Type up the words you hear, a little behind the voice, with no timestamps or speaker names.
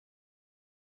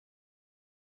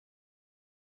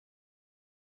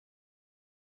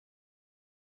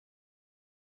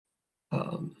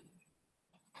Um,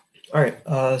 all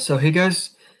right, so hey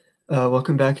guys,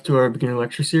 welcome back to our beginner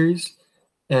lecture series.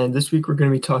 And this week we're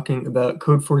going to be talking about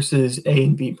codeforces A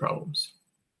and B problems.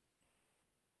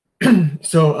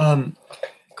 So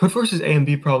codeforces A and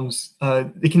B problems,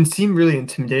 they can seem really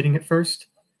intimidating at first,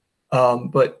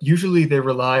 but usually they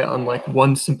rely on like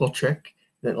one simple trick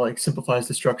that like simplifies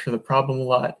the structure of the problem a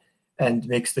lot and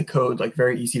makes the code like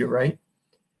very easy to write.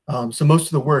 So most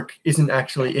of the work isn't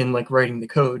actually in like writing the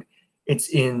code, it's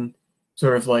in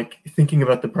sort of like thinking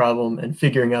about the problem and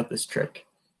figuring out this trick.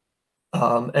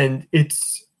 And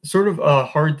it's sort of a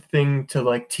hard thing to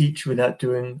like teach without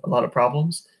doing a lot of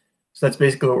problems. So that's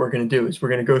basically what we're going to do is we're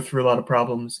going to go through a lot of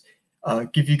problems,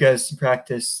 give you guys some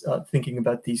practice thinking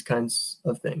about these kinds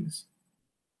of things.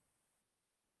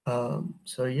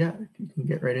 So yeah, you can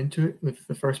get right into it with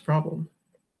the first problem.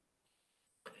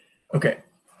 Okay,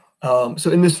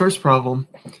 so in this first problem,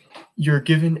 you're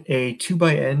given a 2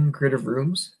 by n grid of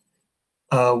rooms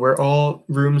where all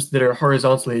rooms that are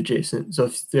horizontally adjacent, so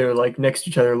if they're like next to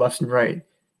each other, left and right,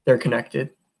 they're connected.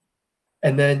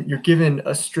 And then you're given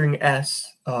a string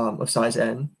S of size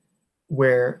n,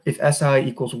 where if Si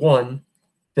equals 1,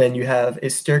 then you have a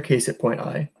staircase at point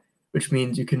I, which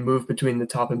means you can move between the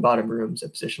top and bottom rooms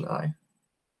at position I.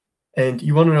 And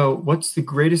you want to know what's the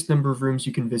greatest number of rooms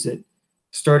you can visit,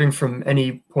 starting from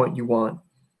any point you want,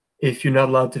 if you're not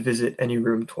allowed to visit any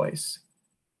room twice.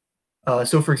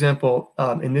 So for example,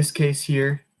 in this case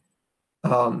here,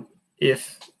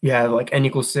 if you have like n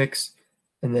equals 6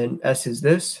 and then S is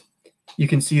this, you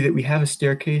can see that we have a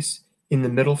staircase in the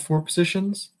middle 4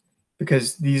 positions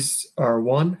because these are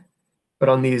 1, but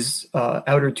on these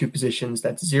outer 2 positions,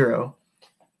 that's 0.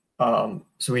 So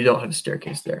we don't have a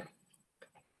staircase there.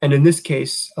 And in this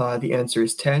case, the answer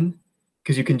is 10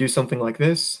 because you can do something like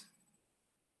this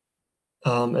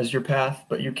as your path,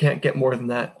 but you can't get more than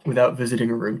that without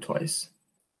visiting a room twice.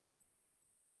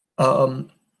 And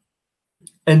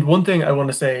one thing I want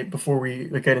to say before we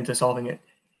get into solving it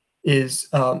is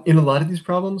in a lot of these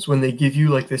problems, when they give you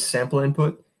like this sample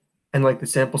input and like the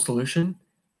sample solution,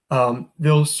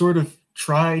 they'll sort of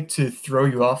try to throw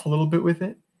you off a little bit with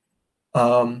it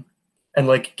and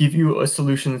like give you a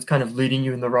solution that's kind of leading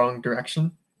you in the wrong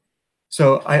direction.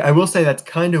 So I will say that's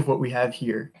kind of what we have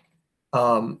here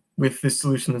with this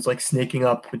solution that's like snaking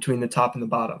up between the top and the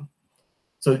bottom.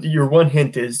 So your one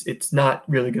hint is it's not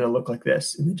really going to look like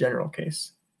this in the general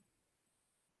case.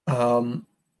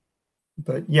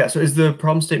 But yeah, so is the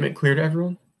problem statement clear to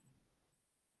everyone?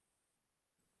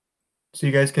 So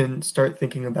you guys can start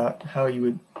thinking about how you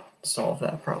would solve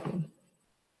that problem.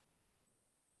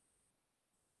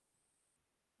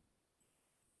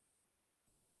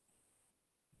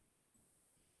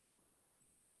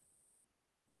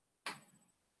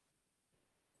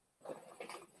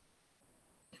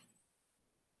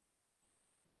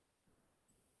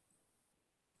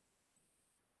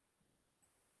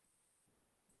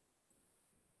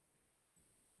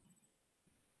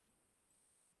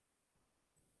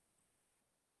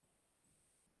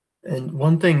 And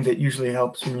one thing that usually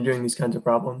helps when you're doing these kinds of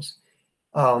problems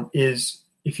is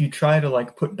if you try to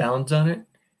like put bounds on it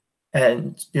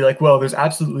and be like, well, there's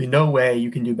absolutely no way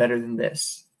you can do better than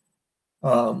this,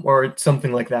 or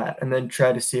something like that, and then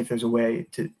try to see if there's a way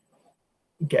to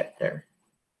get there.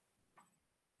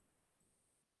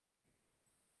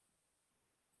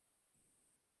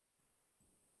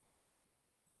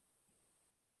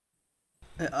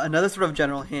 Another sort of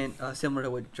general hint, similar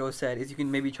to what Joe said, is you can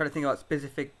maybe try to think about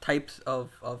specific types of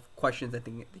questions that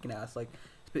they can ask, like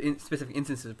in specific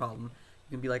instances of problem.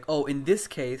 You can be like, oh, in this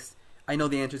case, I know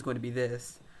the answer is going to be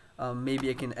this. Maybe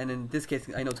I can, and in this case,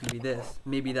 I know it's going to be this.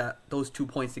 Maybe that those 2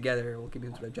 points together will give you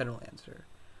sort of a general answer,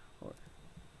 or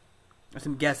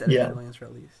some guess at a general answer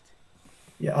at least.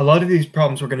 Yeah, a lot of these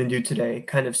problems we're going to do today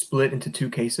kind of split into 2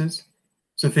 cases.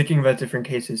 So thinking about different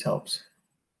cases helps.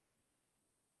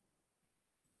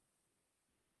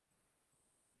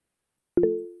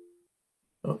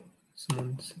 Oh,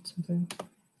 someone said something.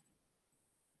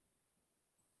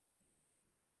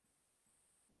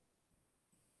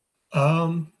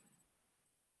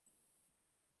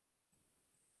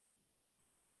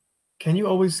 Can you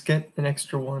always get an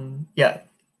extra one? Yeah.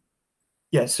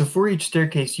 Yeah, so for each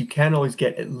staircase, you can always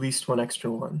get at least one extra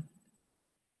one.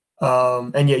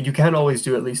 And yeah, you can always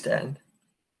do at least n.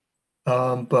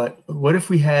 But what if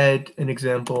we had an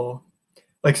example,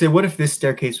 like say, what if this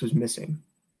staircase was missing?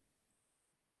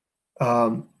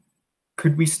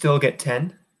 Could we still get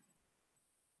 10?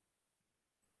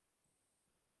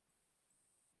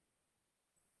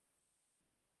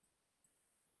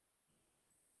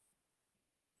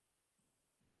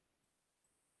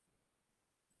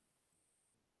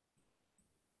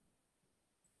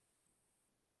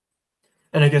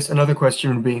 And I guess another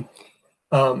question would be,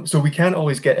 so we can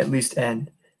always get at least n.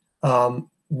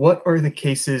 What are the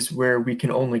cases where we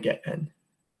can only get n?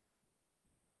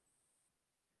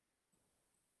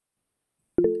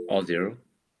 All zero?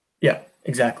 Yeah,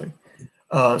 exactly.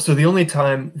 So the only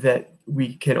time that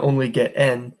we can only get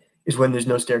n is when there's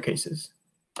no staircases.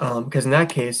 Because in that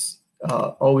case,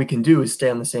 all we can do is stay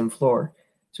on the same floor.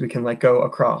 So we can like go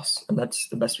across, and that's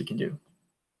the best we can do.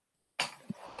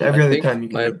 Every other time you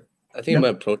can. I think my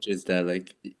approach is that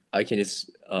like I can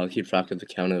just keep track of the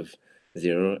count of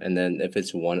 0, and then if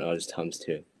it's 1, I'll just times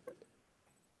 2.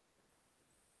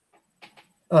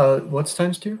 What's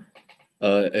times 2?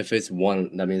 If it's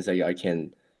 1, that means like I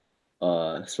can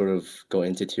sort of go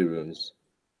into 2 rooms.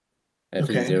 And if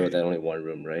it's 0, then only 1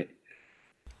 room, right?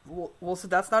 Well, so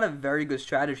that's not a very good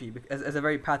strategy. As a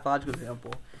very pathological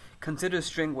example, consider a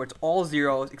string where it's all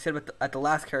zeros except at the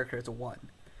last character it's a 1.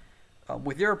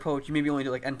 With your approach, you maybe only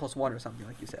do like n plus 1 or something,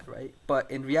 like you said, right?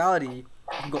 But in reality, you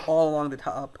can go all along the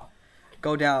top,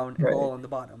 go down, and go all on the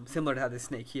bottom, similar to how this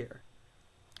snake here.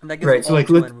 And that gives you all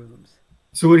 2 n rooms.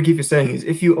 So what Keith is saying is,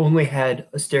 if you only had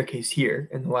a staircase here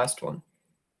in the last one,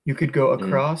 you could go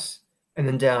across and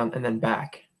then down and then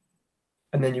back,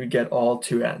 and then you would get all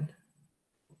 2n.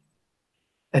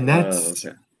 And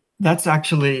that's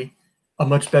actually a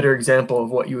much better example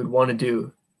of what you would want to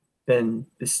do than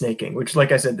the snaking, which,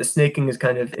 like I said, the snaking is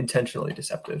kind of intentionally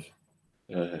deceptive.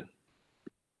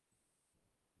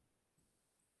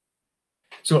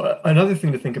 So another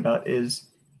thing to think about is,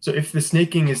 so if the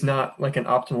snaking is not like an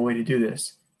optimal way to do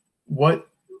this, what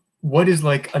is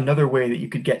like another way that you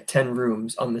could get 10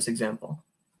 rooms on this example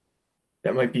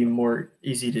that might be more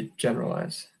easy to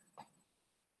generalize?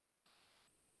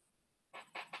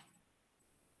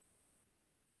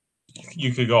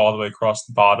 You could go all the way across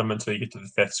the bottom until you get to the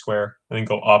 5th square, and then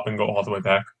go up and go all the way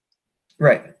back.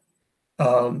 Right.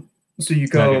 So you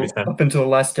go up until the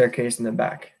last staircase and then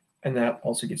back, and that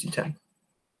also gives you 10.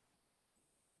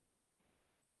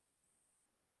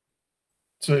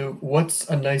 So what's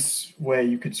a nice way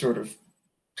you could sort of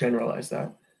generalize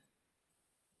that?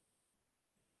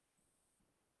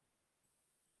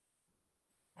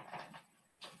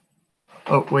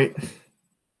 Oh, wait.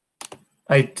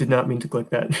 I did not mean to click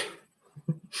that.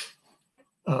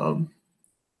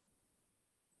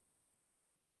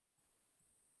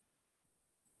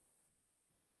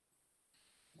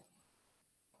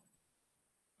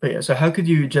 But yeah, so how could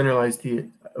you generalize the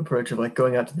approach of like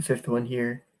going out to the 5th one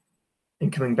here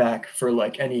and coming back for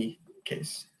like any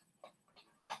case?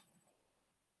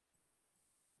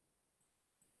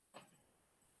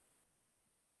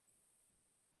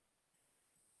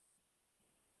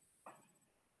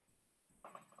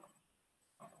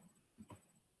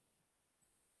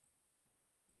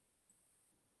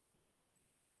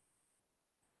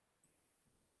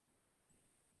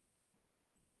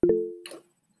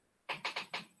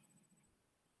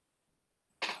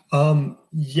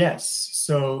 Yes.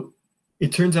 So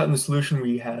it turns out in the solution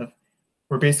we have,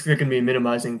 we're basically going to be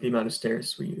minimizing the amount of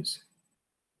stairs we use.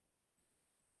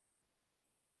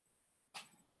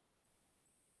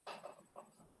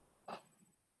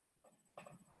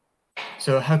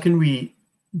 So how can we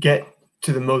get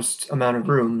to the most amount of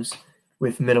rooms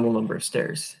with minimal number of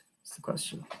stairs? That's the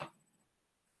question.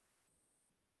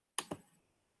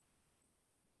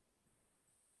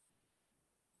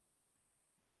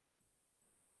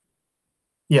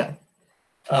 Yeah.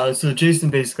 So Jason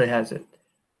basically has it.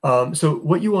 So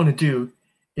what you want to do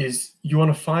is you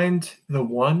want to find the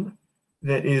one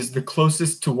that is the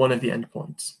closest to one of the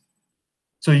endpoints.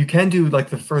 So you can do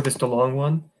like the furthest along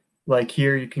one, like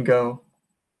here you can go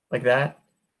like that.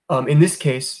 In this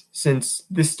case, since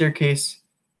this staircase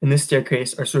and this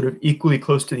staircase are sort of equally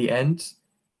close to the ends,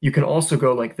 you can also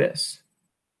go like this,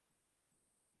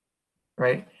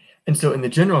 right? And so in the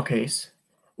general case,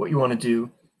 what you want to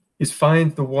do is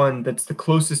find the one that's the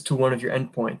closest to one of your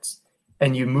endpoints,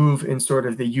 and you move in sort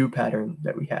of the U pattern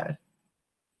that we had.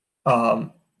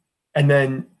 And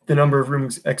then the number of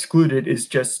rooms excluded is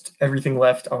just everything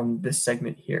left on this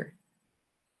segment here.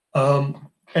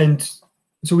 And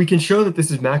so we can show that this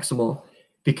is maximal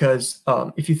because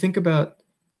if you think about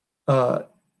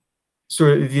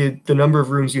sort of the number of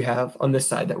rooms you have on this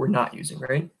side that we're not using,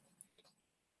 right?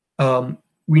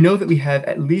 We know that we have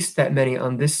at least that many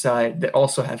on this side that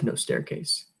also have no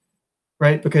staircase,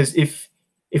 right? Because if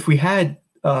we had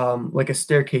like a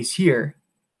staircase here,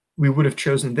 we would have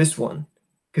chosen this one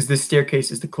because this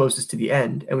staircase is the closest to the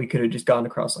end, and we could have just gone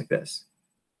across like this.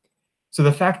 So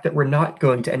the fact that we're not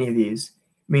going to any of these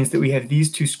means that we have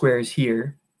these 2 squares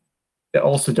here that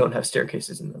also don't have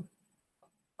staircases in them,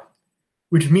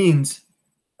 which means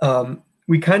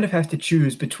we kind of have to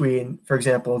choose between, for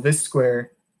example, this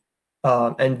square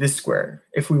and this square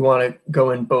if we want to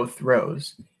go in both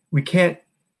rows. We can't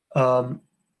go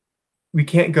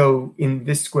in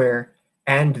this square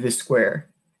and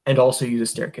also use a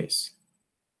staircase,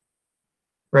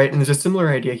 right? And there's a similar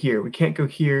idea here. We can't go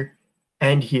here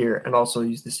and also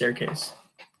use the staircase.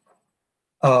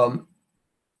 So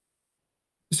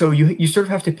you sort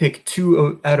of have to pick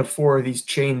 2 out of 4 of these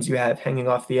chains you have hanging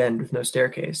off the end with no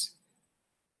staircase.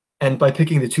 And by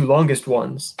picking the 2 longest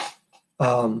ones,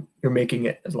 you're making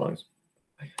it as long as...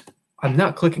 I'm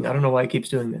not clicking. I don't know why it keeps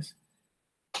doing this.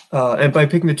 And by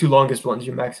picking the 2 longest ones,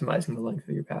 you're maximizing the length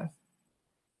of your path.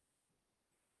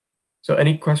 So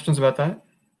any questions about that?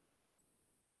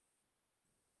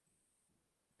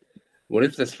 What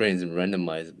if the string is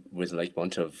randomized with like a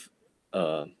bunch of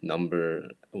number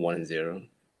 1 and 0?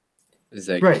 It's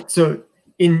like... Right. So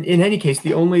in any case,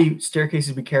 the only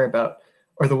staircases we care about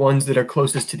are the ones that are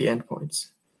closest to the endpoints.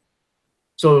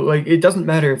 So like it doesn't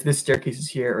matter if this staircase is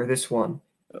here or this one.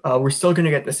 We're still going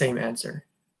to get the same answer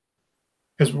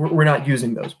because we're not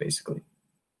using those basically.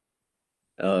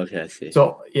 Oh, okay, I see.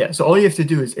 So yeah, so all you have to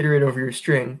do is iterate over your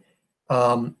string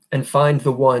and find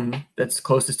the one that's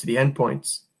closest to the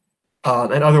endpoints.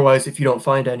 And otherwise, if you don't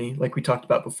find any, like we talked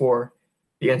about before,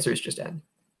 the answer is just n.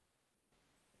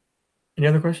 Any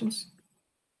other questions?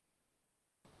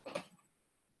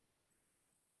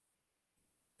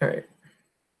 All right.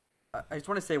 I just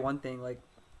want to say one thing, like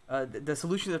the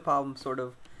solution to the problem sort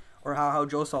of, or how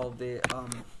Joe solved it,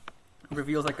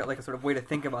 reveals like a sort of way to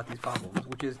think about these problems,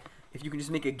 which is if you can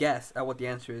just make a guess at what the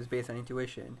answer is based on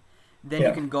intuition, then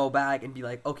you can go back and be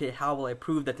like, okay, how will I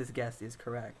prove that this guess is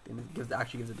correct? And it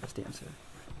actually gives the best answer.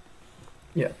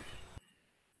 Yeah.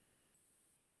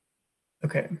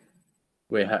 Okay.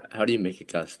 Wait, how do you make a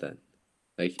guess then?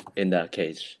 Like in that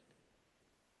case?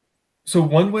 So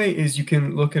one way is you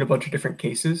can look at a bunch of different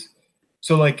cases.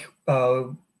 So like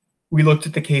we looked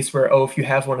at the case where, oh, if you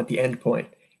have one at the endpoint,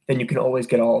 then you can always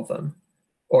get all of them.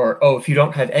 Or, oh, if you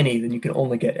don't have any, then you can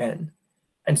only get n.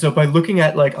 And so by looking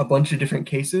at like a bunch of different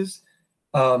cases,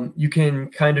 you can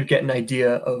kind of get an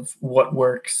idea of what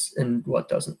works and what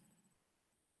doesn't.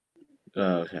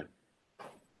 Okay.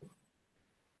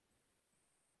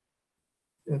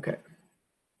 Okay.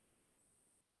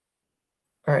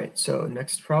 All right, so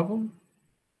next problem.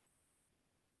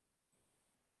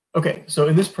 Okay, so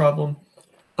in this problem,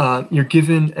 you're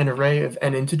given an array of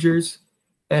n integers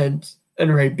and an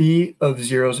array B of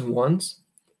zeros and ones.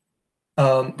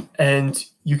 And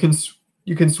you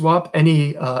can swap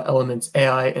any elements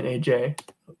AI and AJ.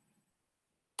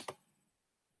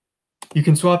 You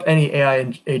can swap any AI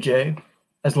and AJ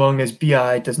as long as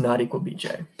BI does not equal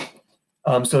BJ.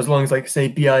 So as long as, like, say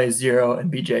BI is 0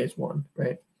 and BJ is 1,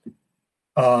 right?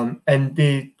 And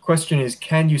the question is,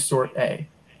 can you sort A?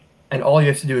 And all you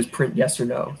have to do is print yes or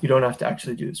no. You don't have to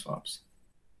actually do the swaps.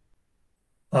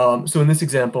 So in this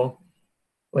example,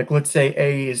 like let's say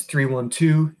A is 3, 1,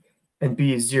 2, and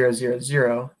B is 0, 0,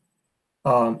 0.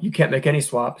 You can't make any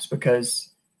swaps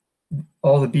because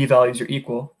all the B values are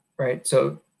equal, right?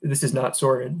 So this is not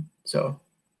sorted, so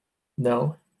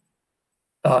no.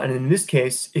 And in this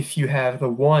case, if you have the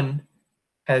 1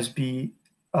 has B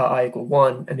I equal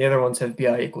 1, and the other ones have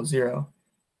BI equal 0,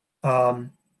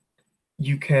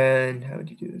 you can, how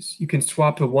would you do this? You can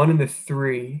swap the 1 and the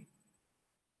 3.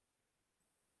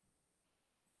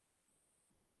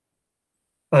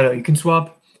 Oh no, you can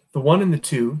swap the 1 and the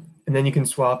 2, and then you can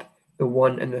swap the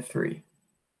 1 and the 3,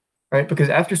 right? Because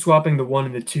after swapping the 1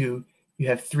 and the 2, you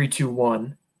have 3, 2,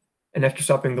 1. And after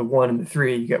swapping the 1 and the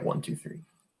 3, you get 1, 2, 3.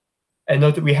 And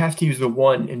note that we have to use the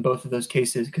 1 in both of those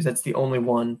cases because that's the only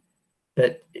one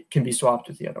that can be swapped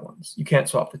with the other ones. You can't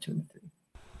swap the 2 and the 3.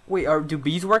 Wait, do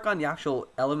B's work on the actual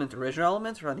elements, original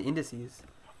elements, or on the indices?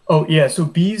 Oh, yeah, so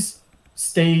B's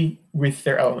stay with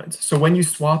their elements. So when you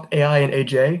swap AI and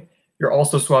AJ, you're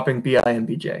also swapping BI and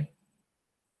BJ.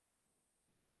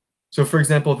 So for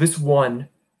example, this 1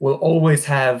 will always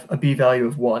have a B value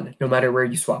of 1, no matter where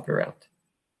you swap it around.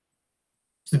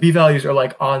 So the B values are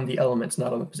like on the elements,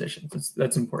 not on the positions.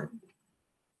 That's important.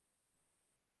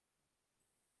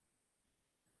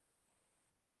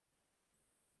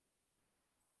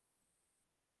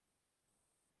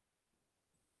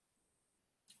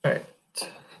 All right.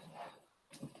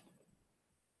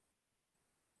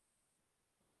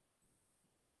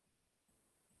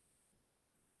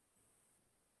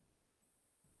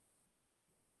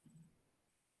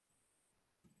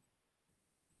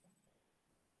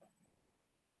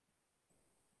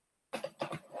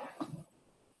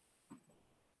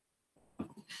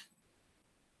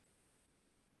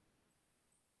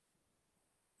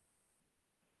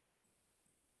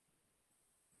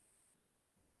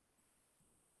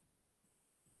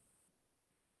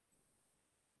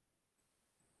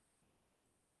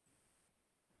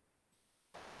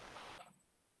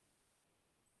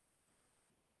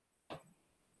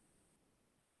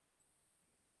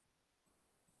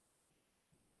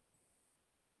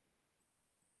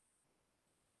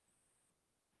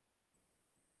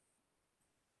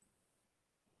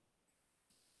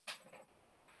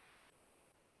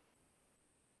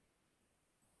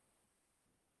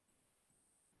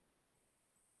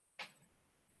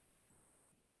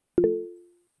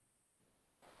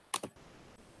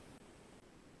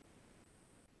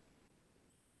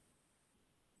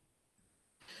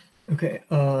 Okay,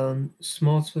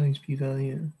 small spelling's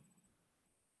p-value.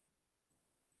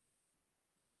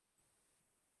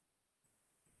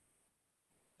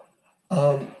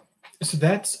 So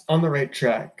that's on the right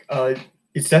track.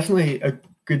 It's definitely a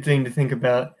good thing to think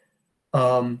about.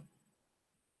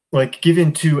 Like,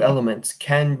 given two elements,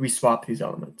 can we swap these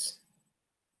elements?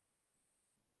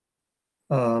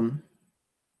 Um,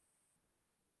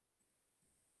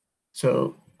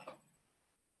 so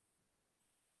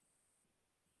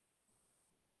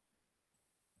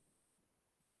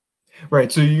right,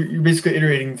 so you're basically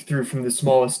iterating through from the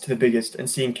smallest to the biggest and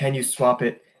seeing can you swap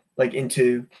it like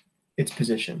into its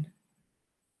position.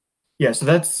 Yeah, so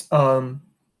that's on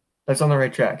the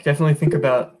right track. Definitely think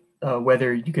about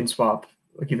whether you can swap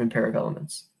a given pair of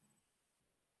elements.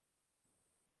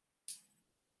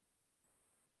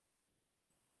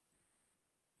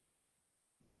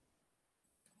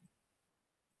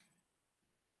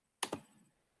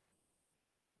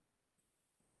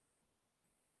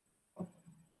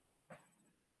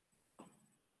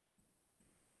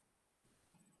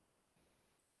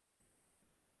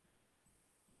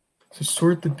 So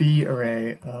sort the B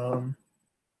array. So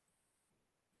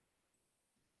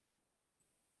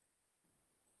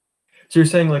you're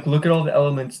saying like look at all the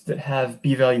elements that have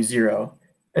B value 0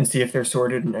 and see if they're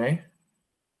sorted in A.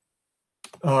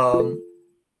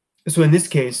 So in this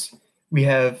case, we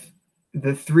have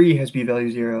the 3 has B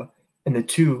value 0 and the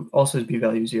 2 also has B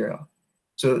value 0.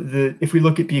 So if we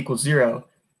look at B equals 0,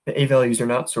 the A values are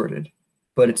not sorted,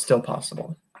 but it's still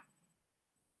possible.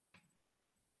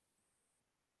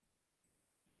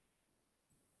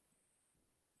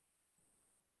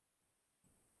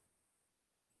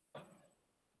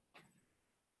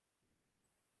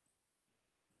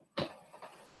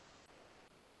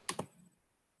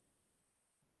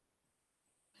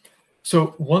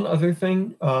 So one other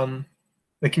thing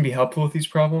that can be helpful with these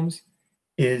problems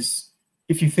is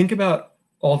if you think about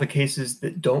all the cases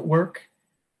that don't work,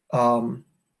 and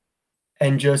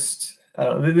just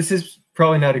this is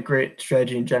probably not a great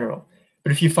strategy in general,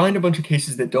 but if you find a bunch of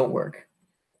cases that don't work,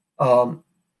 and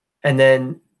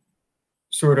then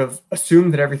sort of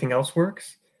assume that everything else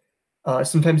works,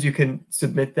 sometimes you can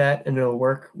submit that and it'll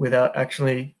work without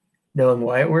actually knowing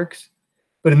why it works.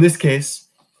 But in this case,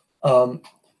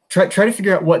 try to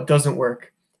figure out what doesn't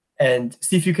work and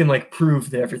see if you can like prove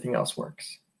that everything else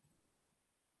works.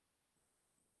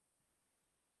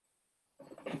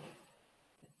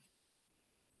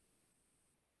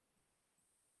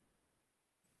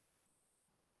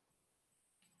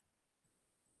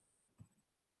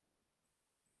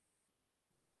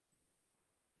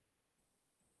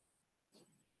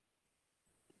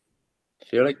 I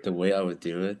feel like the way I would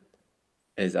do it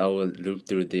is I would loop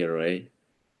through the array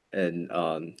and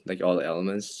like all the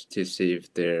elements to see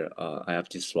if they're I have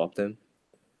to swap them.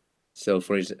 So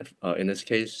for in this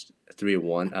case, 3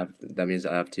 1, that means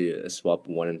I have to swap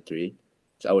 1 and 3.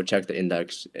 So I would check the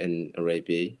index in array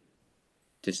B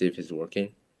to see if it's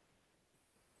working.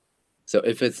 So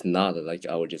if it's not, like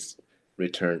I would just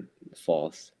return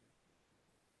false.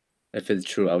 If it's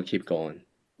true, I would keep going.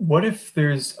 What if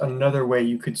there's another way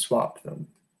you could swap them?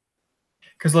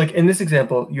 Because like in this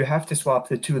example, you have to swap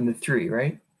the 2 and the 3,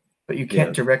 right? But you can't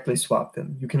Yeah. directly swap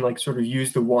them. You can like sort of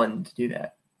use the 1 to do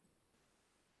that.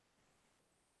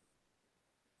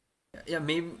 Yeah,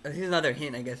 maybe this is another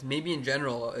hint, I guess. Maybe in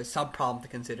general, a sub problem to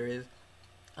consider is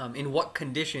in what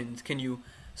conditions can you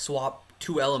swap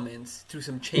two elements through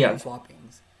some chain Yeah.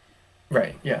 swappings?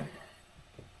 Right, yeah.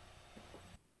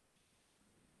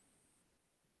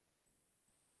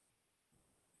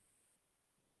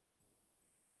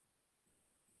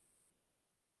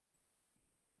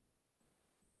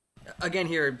 Again,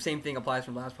 here, same thing applies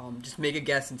from the last problem. Just make a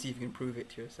guess and see if you can prove it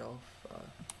to yourself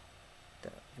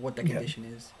what the Yeah. condition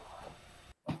is.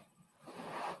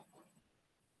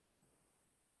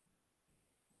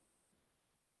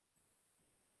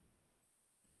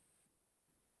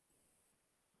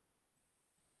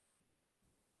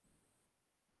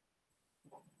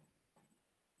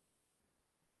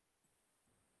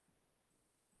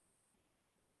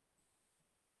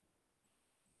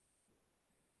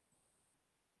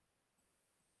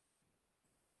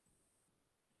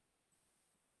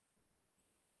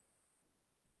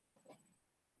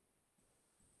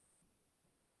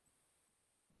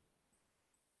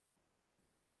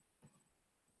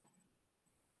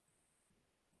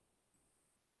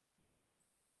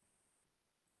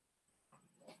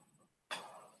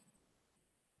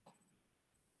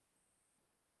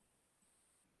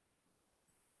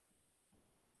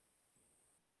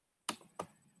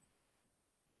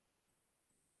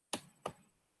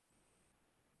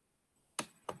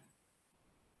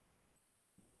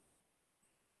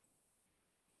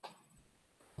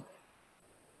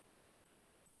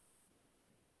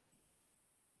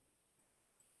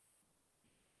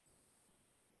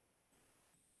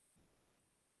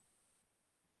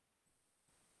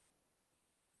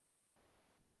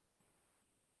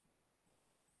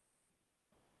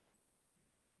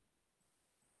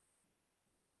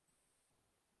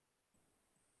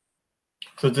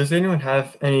 So does anyone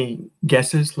have any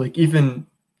guesses, like even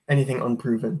anything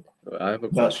unproven? I have a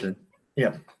But- question.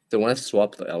 yeah. So when I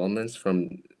swap the elements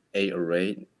from A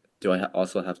array, do I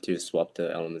also have to swap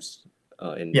the elements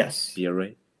in Yes. B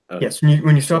array? Okay. Yes.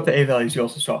 When you swap the A values, you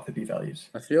also swap the B values.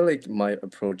 I feel like my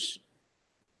approach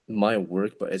might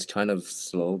work, but it's kind of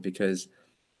slow because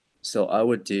so I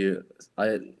would do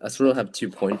I sort of have 2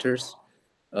 pointers,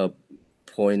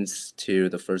 points to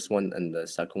the first one and the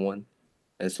second one,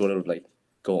 and sort of like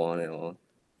go on and on.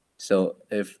 So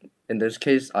if in this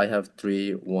case I have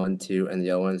 3, 1, 2, and the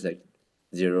other one is like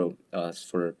 0,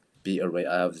 for B array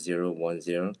I have 0, 1,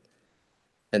 0,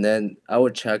 and then I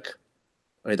would check.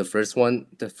 Okay, the first one,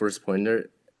 the first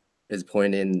pointer is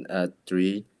pointing at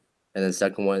 3, and the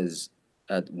second one is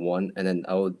at 1, and then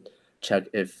I would check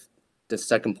if the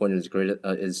second pointer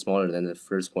is smaller than the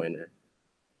first pointer,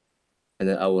 and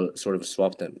then I will sort of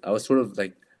swap them. I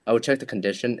would check the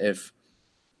condition if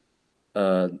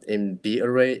in B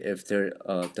array if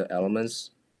the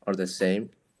elements are the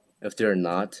same. If they're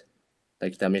not,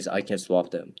 like that means I can swap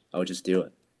them. I would just do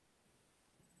it,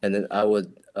 and then I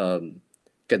would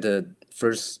get the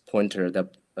first pointer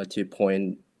that to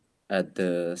point at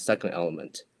the second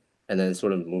element, and then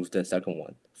sort of move the second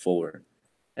one forward,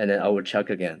 and then I would check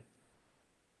again.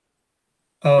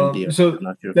 So I'm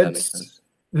not sure if that makes sense.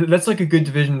 That's like a good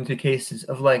division into cases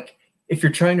of like if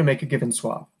you're trying to make a given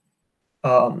swap.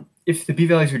 If the B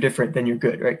values are different, then you're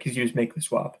good, right? Because you just make the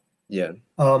swap. Yeah.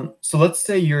 So let's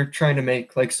say you're trying to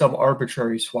make like some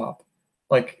arbitrary swap,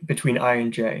 like between I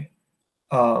and J.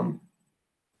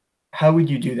 How would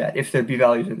you do that if their B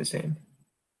values are the same?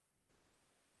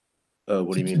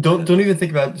 What do you mean? Don't even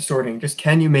think about sorting. Just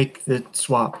can you make the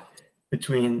swap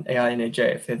between AI and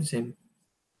AJ if they have the same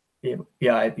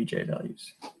BI BJ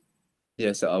values?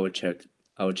 Yeah, so I would check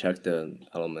the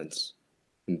elements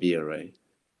in B array.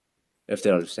 If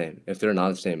they are the same. If they're not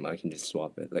the same, I can just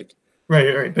swap it. Like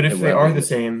right. But if they are the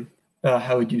same,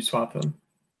 how would you swap them?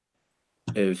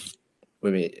 You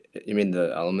mean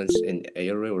the elements in A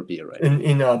array or B array?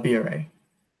 In B array.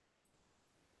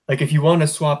 Like if you want to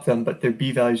swap them, but their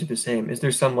B values are the same, is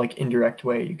there some like indirect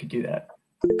way you could do that?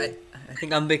 I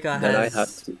think Ambika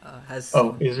has.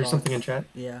 Oh, is there something in chat?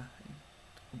 Yeah.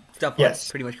 Stuff yes.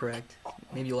 Pretty much correct.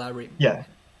 Maybe elaborate. Yeah.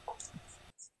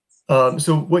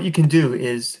 So what you can do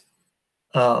is,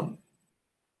 so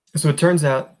it turns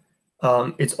out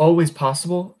it's always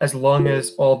possible as long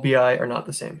as all BI are not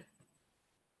the same.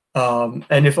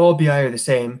 And if all BI are the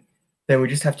same, then we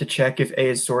just have to check if A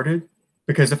is sorted,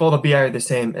 because if all the BI are the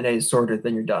same and A is sorted,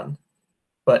 then you're done.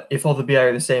 But if all the BI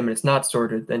are the same and it's not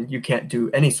sorted, then you can't do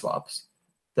any swaps.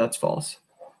 That's false.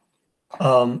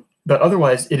 But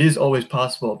otherwise, it is always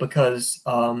possible because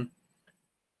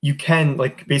you can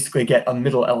like basically get a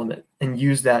middle element and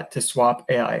use that to swap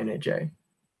AI and AJ.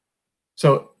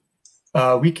 So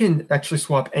we can actually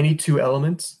swap any 2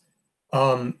 elements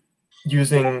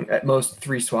using at most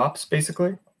 3 swaps,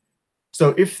 basically.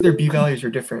 So if their B values are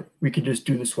different, we can just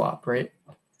do the swap, right?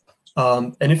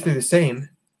 And if they're the same,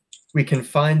 we can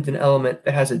find an element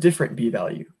that has a different B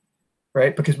value,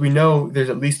 right? Because we know there's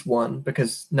at least one,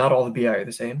 because not all the BI are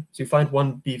the same. So you find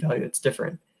one B value that's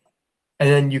different, and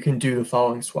then you can do the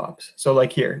following swaps. So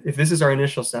like here, if this is our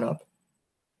initial setup,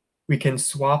 we can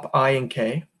swap I and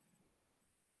K.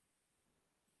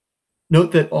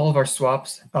 Note that all of our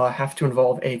swaps have to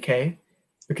involve AK,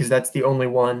 because that's the only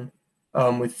one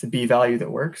with the B value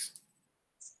that works.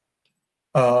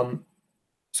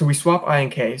 So we swap I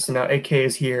and K. So now AK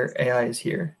is here, AI is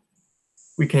here.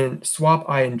 We can swap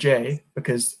I and J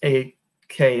because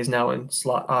AK is now in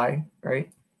slot I,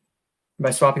 right? And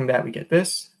by swapping that, we get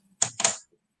this.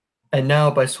 And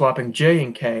now by swapping J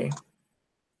and K,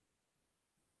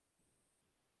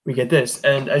 we get this.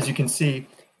 And as you can see,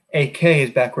 AK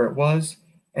is back where it was,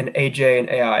 and AJ and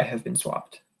AI have been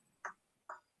swapped.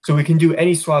 So we can do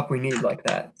any swap we need like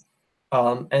that.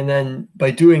 And then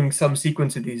by doing some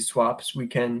sequence of these swaps, we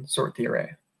can sort the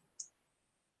array.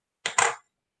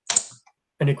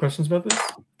 Any questions about this?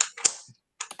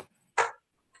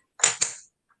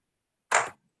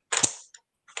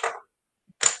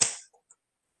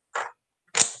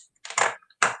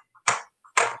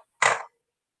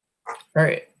 All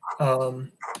right.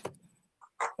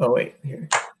 Oh, wait, here.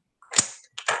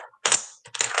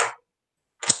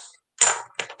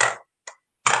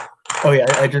 Oh, yeah,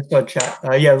 I just saw chat.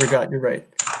 Yeah, Rajat, you're right.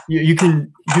 You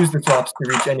can use the swaps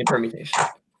to reach any permutation.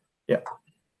 Yeah.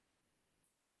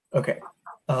 Okay.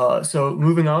 So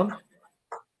moving on.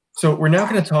 So we're now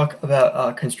going to talk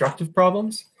about constructive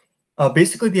problems.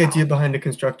 Basically, the idea behind a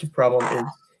constructive problem is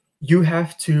you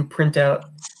have to print out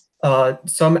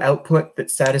some output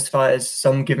that satisfies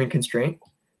some given constraint.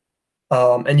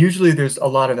 And usually there's a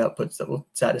lot of outputs that will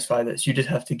satisfy this. You just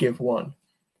have to give one.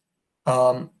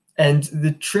 And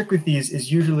the trick with these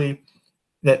is usually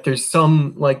that there's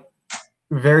some like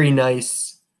very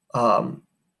nice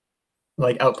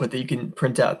like output that you can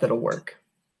print out that'll work.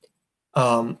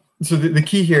 So the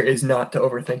key here is not to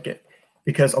overthink it,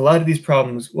 because a lot of these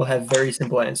problems will have very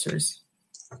simple answers.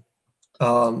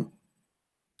 So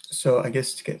I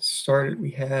guess to get started,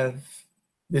 we have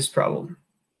this problem.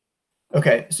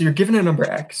 Okay, so you're given a number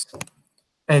x,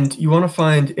 and you want to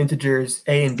find integers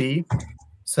a and b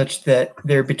such that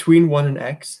they're between 1 and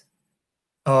x.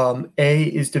 A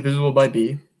is divisible by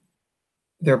b.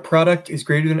 Their product is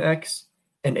greater than x,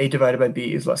 and a divided by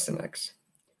b is less than x.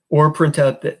 Or print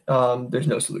out that there's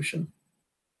no solution.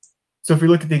 So if we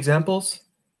look at the examples,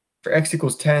 for x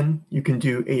equals 10, you can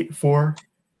do 8, 4,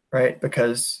 right?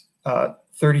 Because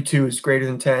 32 is greater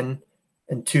than 10,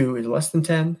 and 2 is less than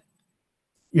 10.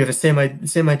 You have the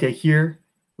same idea here.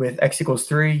 With x equals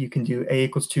 3, you can do a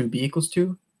equals 2, b equals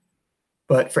 2.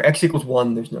 But for x equals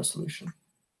 1, there's no solution.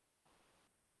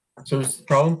 So is the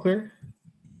problem clear?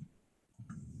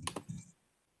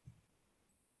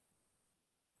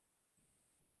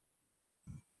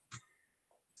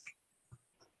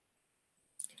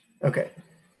 Okay.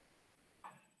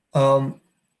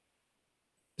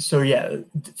 So yeah,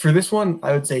 for this one,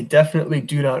 I would say definitely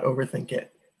do not overthink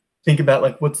it. Think about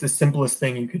like what's the simplest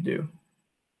thing you could do.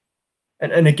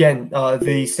 And again,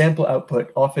 the sample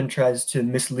output often tries to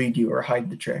mislead you or hide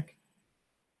the trick.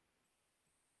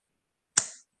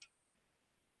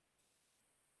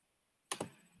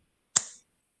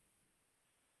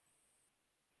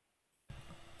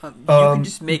 You can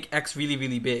just make x really,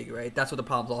 really big, right? That's what the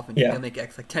problems often do. Yeah. They'll make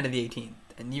x like 10 to the 18th.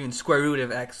 And even square root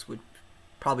of x would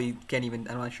probably can't even,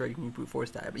 I'm not sure you can brute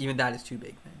force that, but even that is too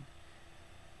big,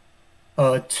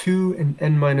 man. 2 and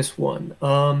n minus 1.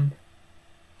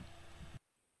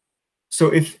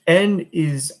 So if n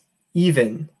is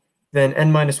even, then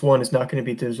n minus 1 is not going to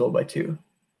be divisible by 2.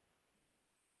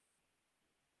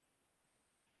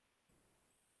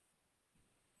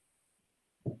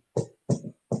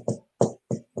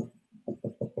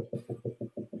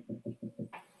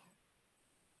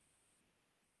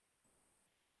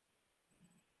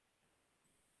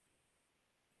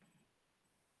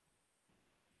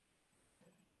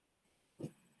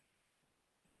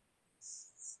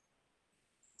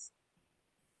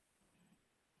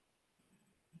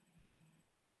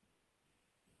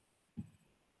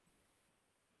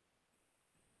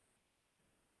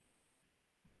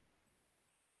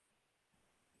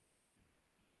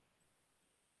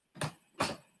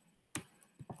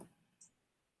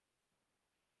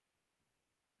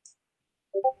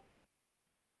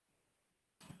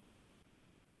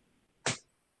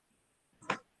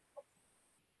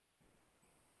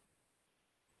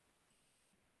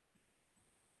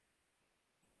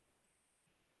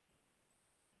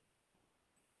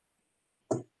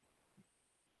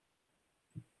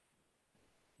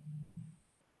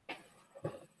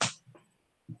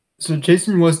 So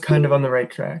Jason was kind of on the right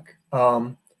track,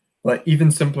 but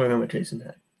even simpler than what Jason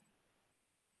had.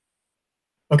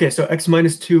 Okay, so x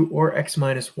minus 2 or x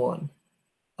minus 1.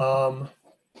 So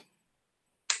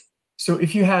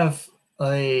if you have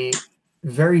a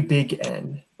very big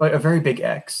n, like a very big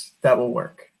x, that will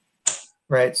work,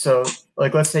 right? So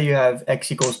like let's say you have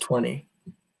x equals 20.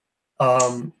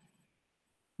 Then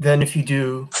if you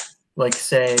do like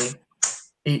say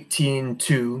 18,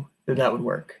 2, then that would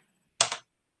work.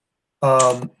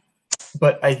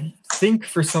 But I think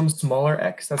for some smaller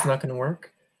x, that's not going to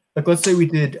work. Like let's say we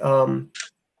did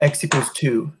x equals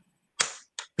 2,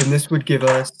 then this would give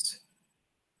us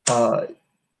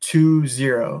 2,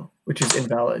 0, which is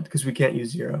invalid because we can't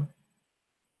use 0.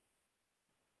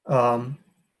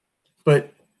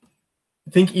 But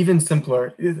think even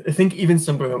simpler. Think even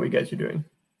simpler than what you guys are doing.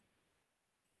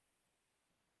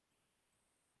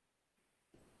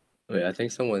 Wait, I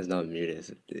think someone's not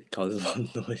muted. It causes a lot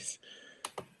of noise.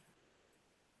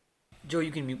 Joe,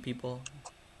 you can mute people.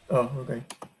 Oh, okay.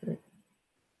 Great.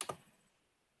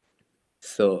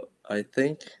 So I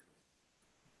think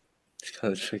it's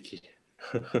kind of tricky.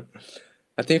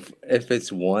 I think if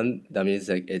it's 1, that means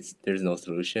like there's no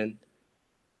solution.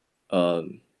 Well,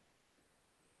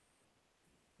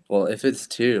 if it's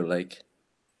 2, like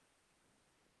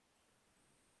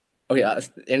okay,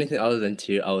 anything other than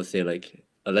 2, I would say like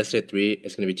let's say 3,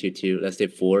 it's gonna be 2, 2. Let's say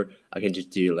 4, I can just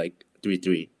do like 3,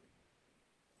 3.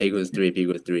 A equals 3, B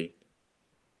equals 3.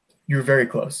 You're very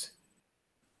close.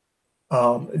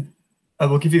 I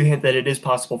will give you the hint that it is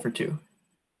possible for 2,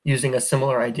 using a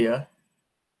similar idea.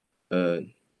 I'll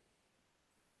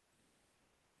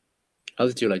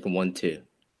just do like 1, 2.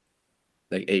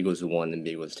 like a equals 1 and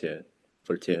b equals 2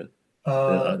 for 2.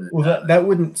 Well, that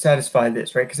wouldn't satisfy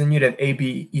this, right? Because then you'd have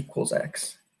AB equals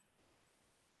X.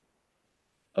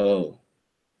 Oh.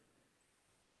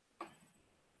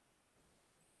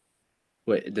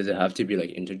 Wait, does it have to be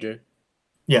like integer?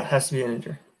 Yeah, it has to be an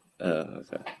integer.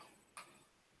 Okay.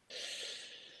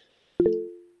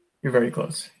 You're very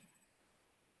close.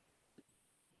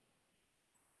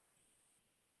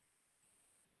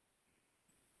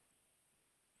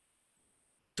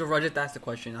 So Rajat asked the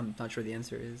question. I'm not sure the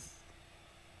answer is.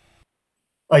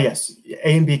 Oh, yes.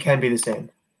 A and B can be the same,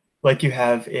 like you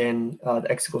have in the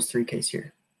x equals 3 case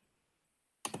here.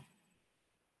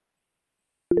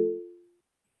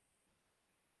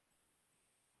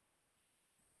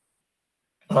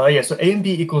 Yeah, so A and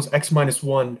B equals x minus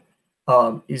 1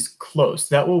 is close.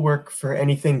 That will work for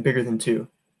anything bigger than 2.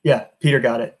 Yeah, Peter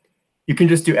got it. You can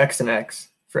just do x and x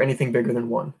for anything bigger than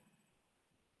 1.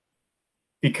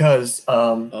 Because...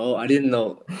 oh, I didn't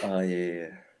know.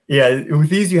 Yeah. Yeah, with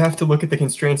these you have to look at the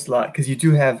constraints a lot because you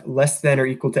do have less than or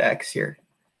equal to x here.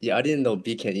 Yeah, I didn't know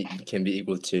b can be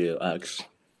equal to x.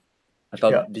 I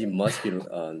thought b must be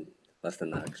less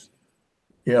than x.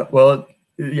 Yeah, well,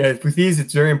 yeah, with these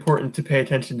it's very important to pay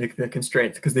attention to the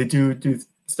constraints because they do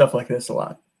stuff like this a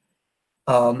lot.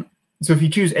 So if you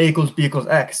choose a equals b equals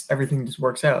x, everything just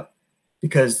works out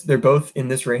because they're both in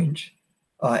this range.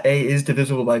 A is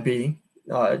divisible by b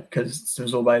because it's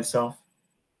divisible by itself.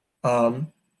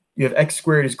 You have x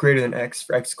squared is greater than x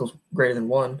for x equals greater than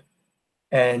 1,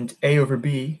 and a over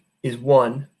b is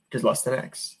 1, which is less than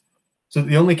x. So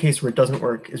the only case where it doesn't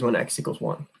work is when x equals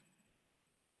 1.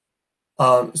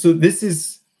 So this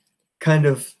is kind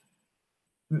of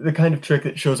the kind of trick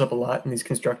that shows up a lot in these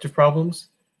constructive problems.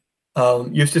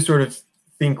 You have to sort of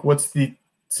think what's the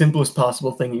simplest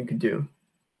possible thing you could do.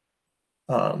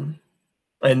 And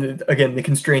again, the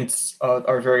constraints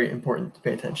are very important to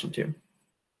pay attention to.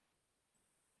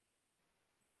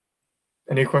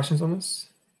 Any questions on this?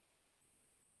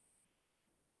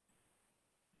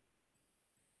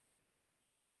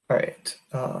 All right,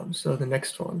 so the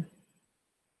next one.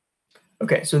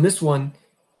 Okay, so in this one,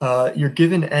 you're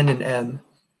given n and m,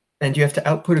 and you have to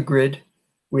output a grid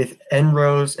with n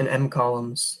rows and m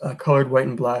columns, colored white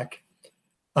and black,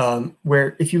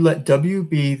 where if you let W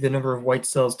be the number of white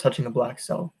cells touching a black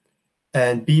cell,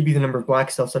 and B be the number of black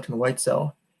cells touching a white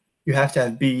cell, you have to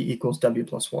have B equals W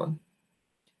plus 1.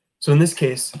 So in this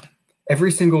case,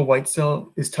 every single white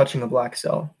cell is touching a black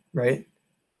cell, right?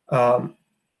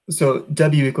 So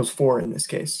W equals 4 in this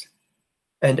case.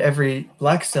 And every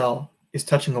black cell is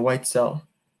touching a white cell,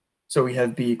 so we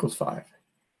have B equals 5.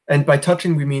 And by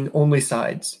touching, we mean only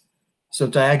sides. So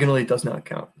diagonally does not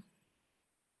count.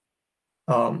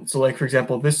 So like, for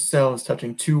example, this cell is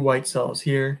touching 2 white cells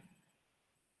here,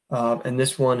 and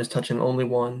this one is touching only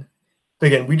 1. But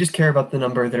again, we just care about the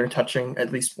number that are touching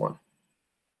at least 1.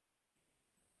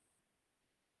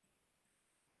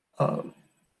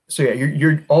 So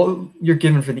yeah, all you're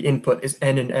given for the input is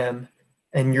n and m,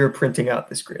 and you're printing out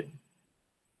this grid.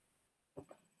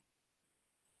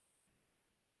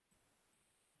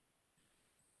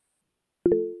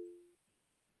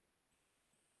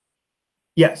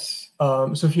 Yes.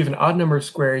 So if you have an odd number of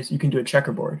squares, you can do a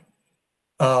checkerboard.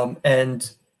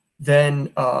 And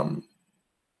then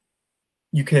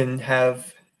you can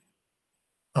have,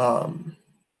 so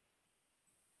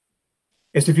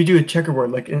if you do a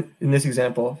checkerboard, like in this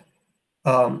example,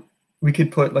 we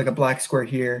could put like a black square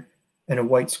here and a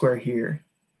white square here.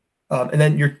 And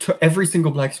then every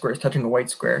single black square is touching a white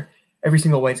square. Every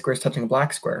single white square is touching a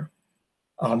black square.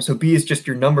 So B is just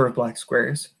your number of black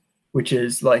squares, which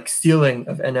is like ceiling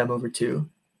of nm over 2.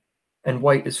 And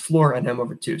white is floor nm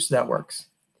over 2, so that works.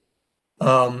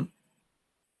 Can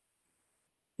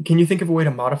you think of a way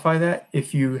to modify that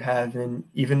if you have an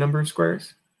even number of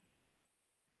squares?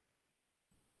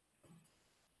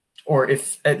 Or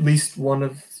if at least one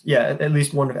of n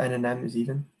and m is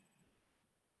even?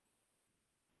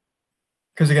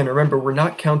 Because again, remember, we're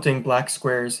not counting black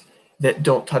squares that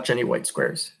don't touch any white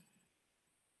squares.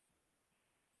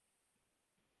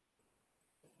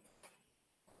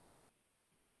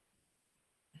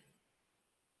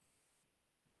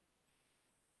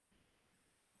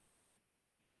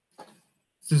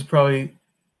 This is probably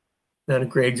not a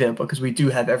great example because we do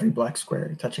have every black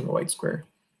square touching a white square.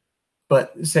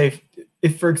 But say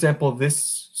if for example,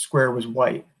 this square was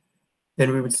white,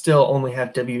 then we would still only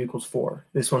have W equals 4.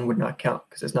 This one would not count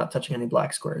because it's not touching any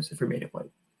black squares if we made it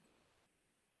white.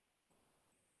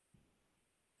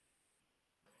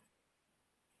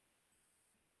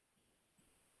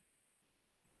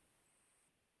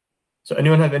 So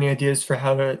anyone have any ideas for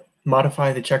how to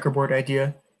modify the checkerboard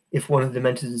idea if one of the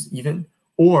dimensions is even?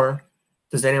 Or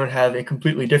does anyone have a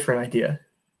completely different idea?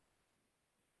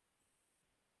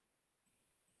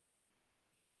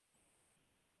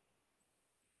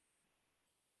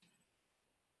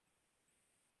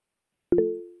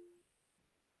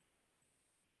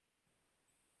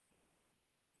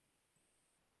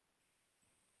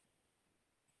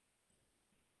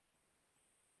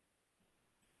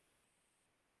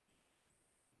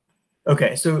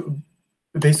 Okay, so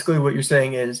basically what you're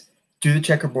saying is do the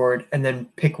checkerboard and then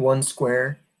pick one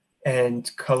square and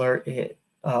color it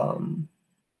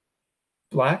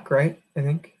black, right? I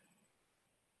think.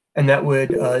 And that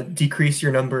would decrease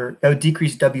your number. That would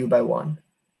decrease W by 1.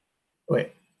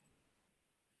 Wait.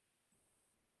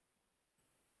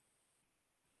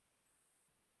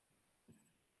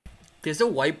 There's a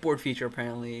whiteboard feature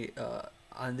apparently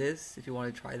on this. If you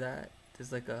want to try that,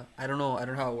 there's like a I don't know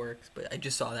how it works, but I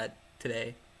just saw that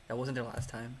today. That wasn't there last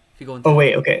time. If you go into Oh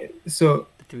wait, okay. So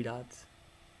the 3 dots.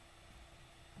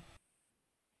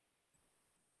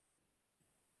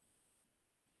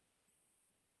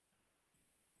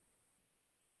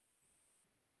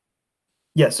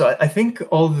 yeah, so I think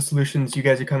all of the solutions you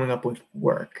guys are coming up with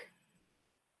work.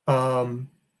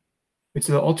 It's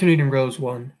the alternating rows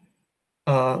one.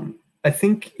 I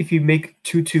think if you make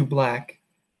 2, 2 black,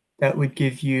 that would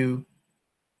give you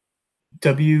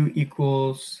W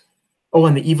equals, oh,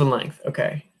 and the even length,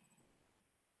 okay.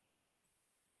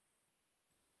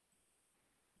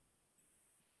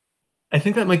 I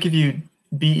think that might give you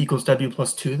B equals W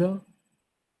plus 2, though.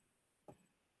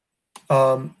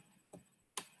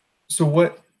 So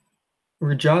what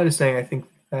Rajat is saying, I think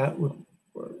that would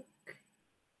work.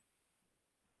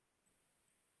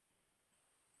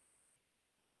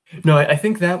 No, I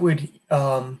think that would,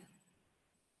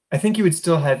 I think you would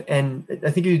still have N,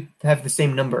 I think you'd have the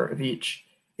same number of each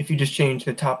if you just change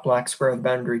the top black square of the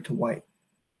boundary to white,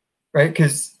 right?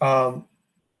 Because I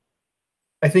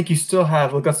think you still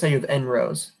have, like, let's say you have N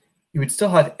rows. You would still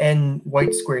have N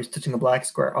white squares touching a black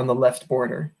square on the left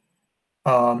border.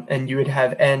 And you would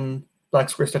have N black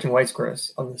squares touching white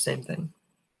squares on the same thing.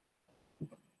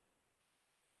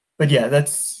 But yeah,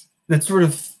 that's sort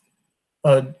of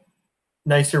a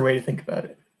nicer way to think about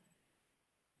it.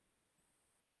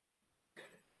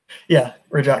 Yeah,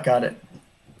 Rajat got it.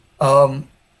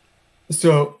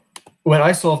 So when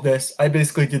I solved this, I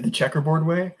basically did the checkerboard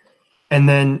way. And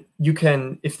then you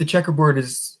can, if the checkerboard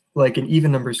is like an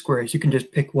even number of squares, you can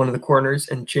just pick one of the corners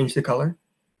and change the color.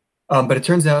 But it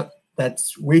turns out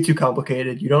that's way too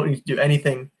complicated. You don't need to do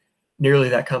anything nearly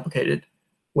that complicated.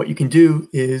 What you can do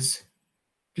is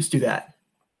just do that.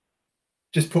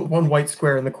 Just put one white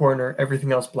square in the corner,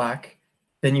 everything else black.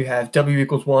 Then you have W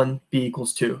equals 1, B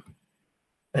equals 2,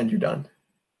 and you're done.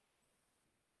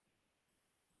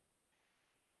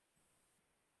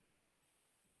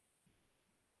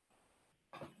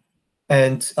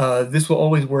 And this will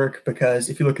always work because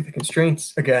if you look at the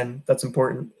constraints, again, that's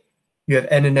important. You have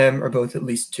N and M are both at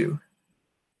least 2.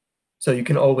 So you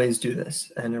can always do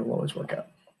this, and it will always work out.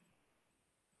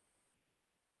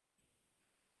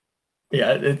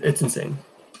 Yeah, it's insane.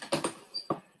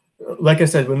 Like I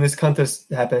said, when this contest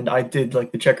happened, I did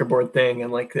like the checkerboard thing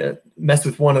and like mess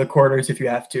with one of the corners if you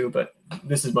have to, but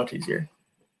this is much easier.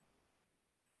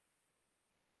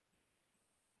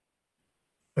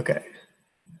 Okay.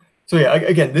 So yeah,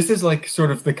 again, this is like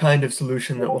sort of the kind of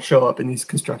solution that will show up in these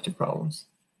constructive problems.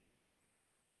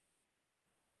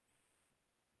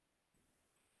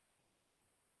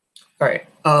 All right,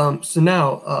 so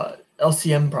now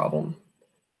LCM problem.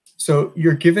 So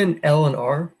you're given L and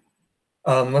R.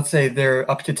 Let's say they're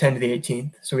up to 10 to the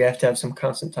 18th, so we have to have some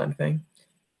constant time thing.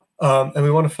 And we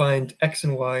want to find X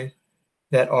and Y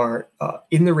that are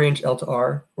in the range L to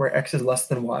R, where X is less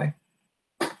than Y.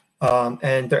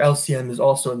 And their LCM is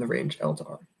also in the range L to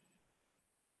R.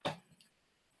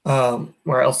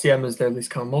 Where LCM is their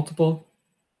least common multiple.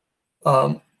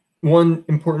 One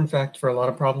important fact for a lot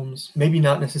of problems, maybe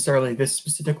not necessarily this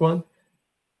specific one,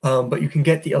 but you can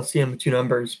get the LCM of two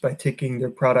numbers by taking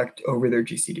their product over their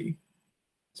GCD.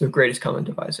 So greatest common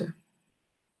divisor.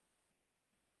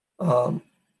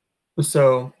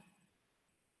 So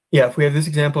yeah, if we have this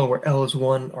example where L is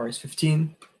 1, R is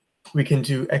 15, we can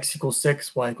do X equals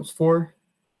 6, Y equals 4.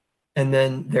 And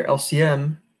then their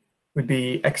LCM would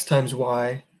be X times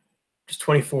Y, which is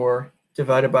 24,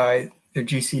 divided by their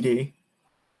GCD,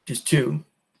 which is 2.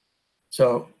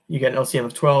 So you get an LCM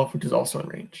of 12, which is also in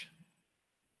range.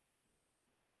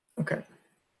 Okay.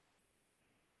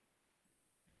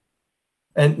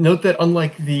 And note that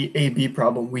unlike the AB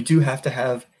problem, we do have to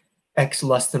have X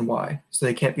less than Y, so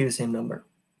they can't be the same number.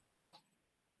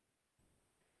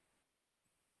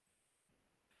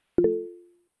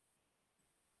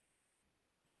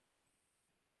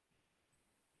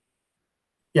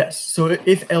 Yes. So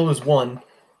if L is 1,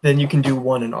 then you can do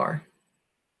 1 in R.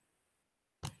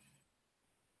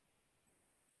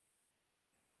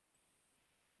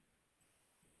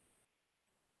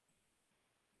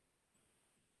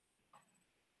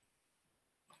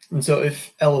 And so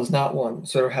if L is not 1,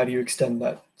 sort of how do you extend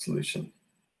that solution?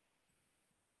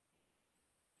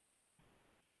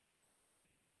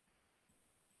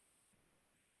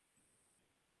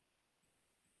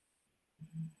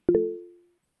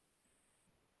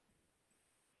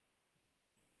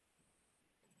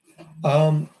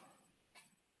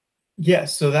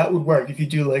 Yes, so that would work if you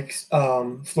do like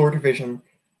floor division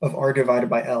of R divided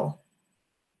by L.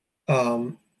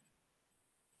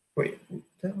 Wait, did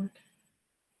that work?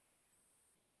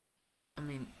 I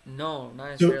mean, no,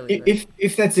 not So necessarily. Right?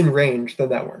 if that's in range, then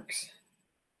that works.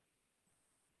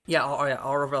 Yeah,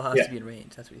 R over L has Yeah. to be in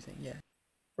range. That's what you're saying. Yeah.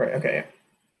 Right. Okay.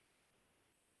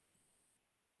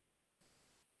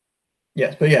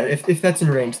 Yes, but yeah, if that's in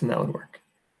range, then that would work.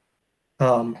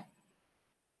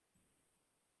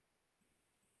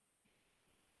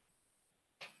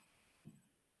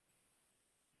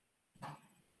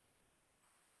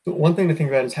 So one thing to think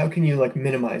about is how can you like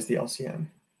minimize the LCM?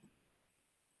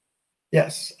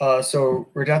 Yes. So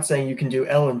Rajat's saying you can do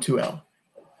L and 2L.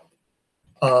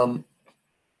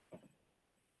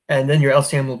 And then your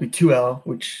LCM will be 2L,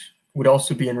 which would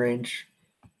also be in range,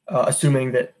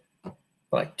 assuming that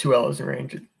like 2L is in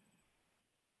range.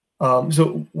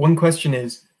 So one question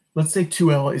is, let's say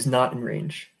 2L is not in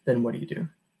range, then what do you do?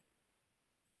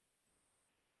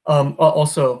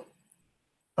 Also,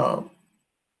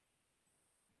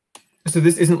 so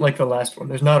this isn't like the last one.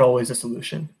 There's not always a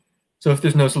solution. So if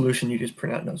there's no solution, you just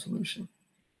print out no solution.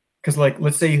 Because like,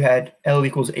 let's say you had L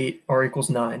equals 8, R equals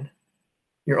 9.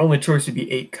 Your only choice would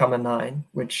be 8, 9,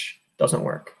 which doesn't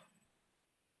work.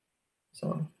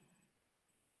 So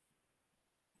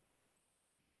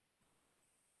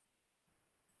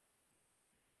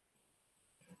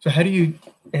how do you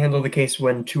handle the case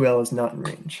when 2L is not in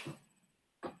range?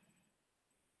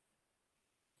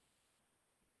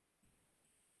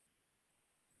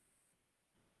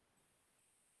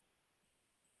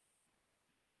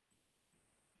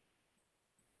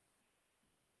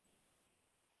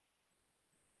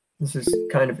 This is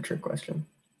kind of a trick question.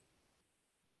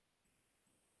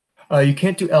 You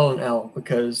can't do L and L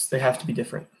because they have to be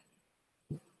different.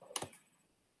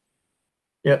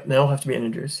 Yep, they all have to be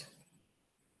integers.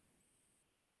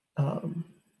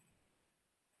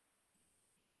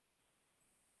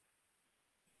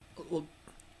 Well,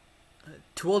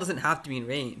 2L doesn't have to be in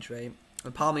range, right?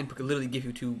 The polynomial could literally give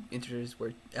you two integers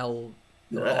where L.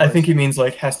 I think he means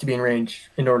like has to be in range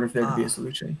in order for there to be a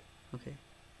solution. Okay.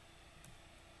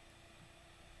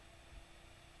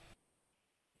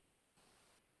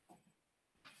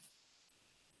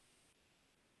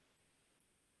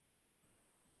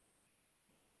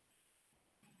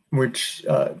 Which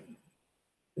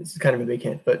is kind of a big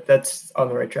hint, but that's on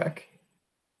the right track.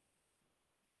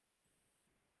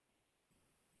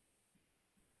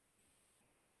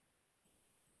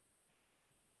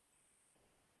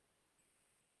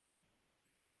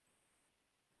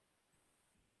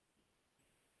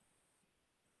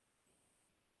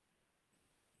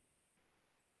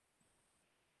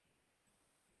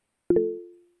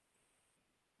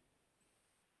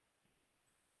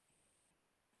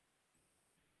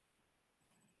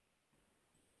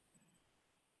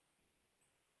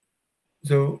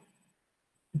 So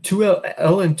 2L,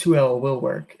 L and 2L will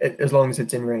work as long as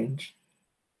it's in range.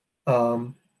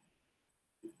 What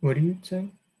are you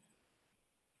saying?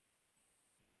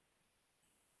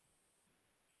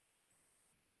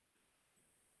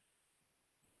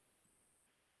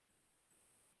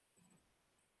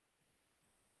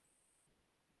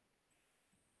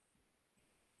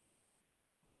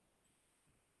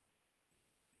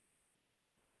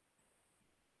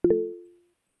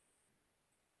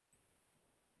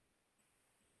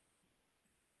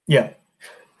 Yeah.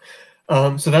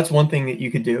 So that's one thing that you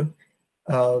could do.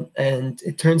 And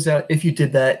it turns out if you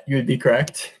did that, you would be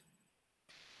correct.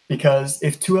 Because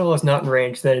if 2L is not in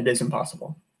range, then it is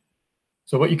impossible.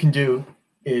 So what you can do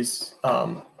is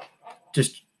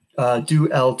just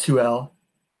do L 2L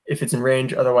if it's in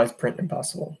range, otherwise print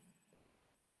impossible.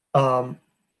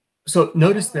 So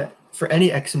notice that for any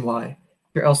x and y,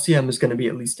 your LCM is going to be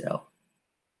at least L.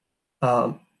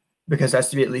 Because it has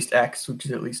to be at least x, which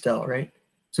is at least L, right?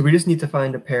 So we just need to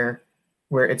find a pair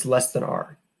where it's less than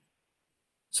R.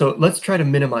 So let's try to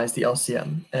minimize the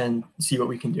LCM and see what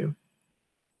we can do.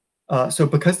 So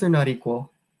because they're not equal,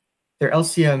 their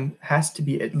LCM has to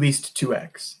be at least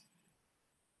 2x,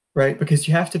 right? Because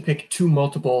you have to pick two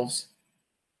multiples.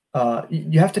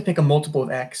 You have to pick a multiple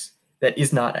of x that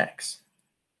is not x,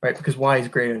 right? Because y is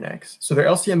greater than x. So their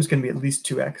LCM is going to be at least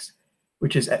 2x,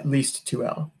 which is at least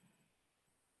 2L.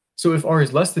 So if r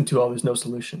is less than 2L, there's no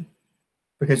solution,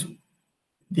 because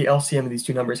the LCM of these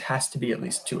two numbers has to be at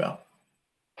least 2L.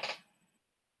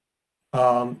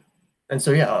 And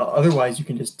so, yeah, otherwise you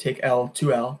can just take L,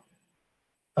 2L,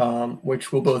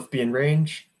 which will both be in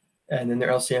range, and then their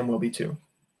LCM will be 2.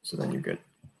 So then you're good.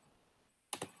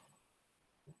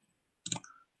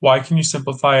 Why can you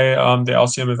simplify the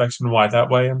LCM of x and y that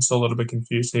way? I'm still a little bit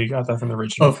confused. So you got that from the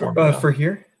original formula. For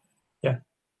here? Yeah.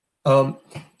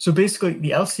 So basically,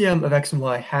 the LCM of x and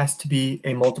y has to be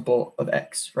a multiple of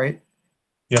x, right?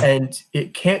 Yeah. And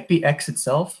it can't be x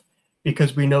itself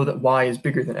because we know that y is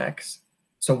bigger than x.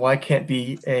 So y can't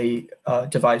be a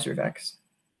divisor of x.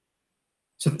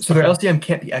 So their LCM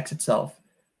can't be x itself.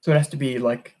 So it has to be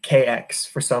like kx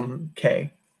for some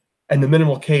k. And the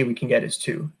minimal k we can get is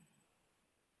 2.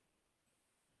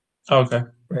 Okay.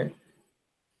 Right.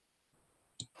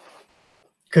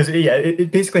 Because, yeah,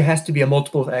 it basically has to be a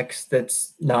multiple of x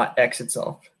that's not x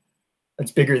itself.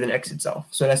 That's bigger than x itself.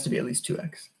 So it has to be at least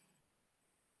 2x.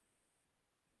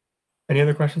 Any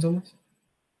other questions on this?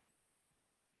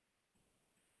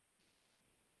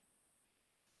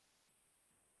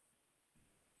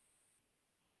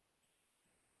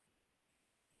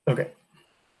 Okay.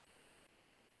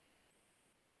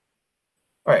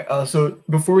 All right. So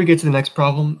before we get to the next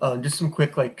problem, just some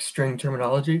quick string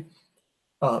terminology.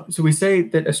 So we say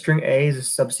that a string A is a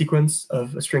subsequence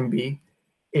of a string B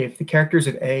if the characters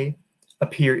of A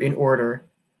appear in order,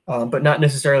 but not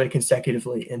necessarily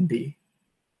consecutively in B.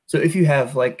 So if you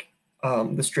have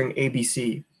the string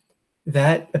ABC,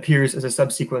 that appears as a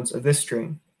subsequence of this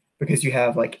string because you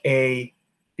have A,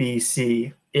 B,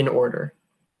 C in order.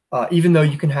 Even though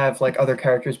you can have other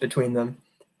characters between them,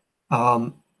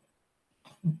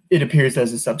 it appears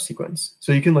as a subsequence.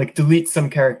 So you can delete some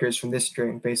characters from this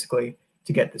string basically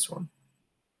to get this one.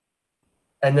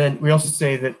 And then we also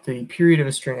say that the period of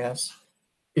a string S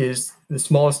is the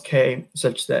smallest k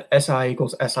such that Si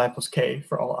equals Si plus k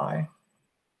for all I.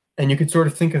 And you can sort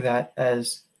of think of that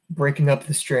as breaking up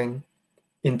the string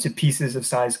into pieces of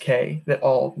size k that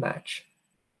all match.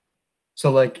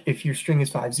 So if your string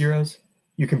is 5 zeros,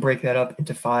 you can break that up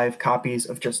into 5 copies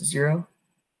of just 0,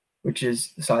 which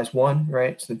is the size 1,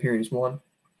 right? So the period is 1.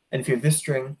 And if you have this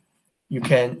string, you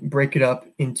can break it up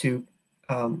into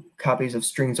copies of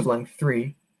strings of length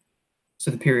 3, so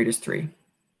the period is 3.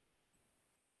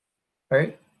 All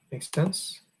right, makes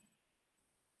sense?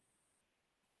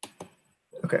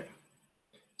 Okay,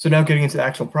 so now getting into the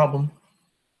actual problem.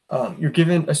 You're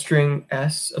given a string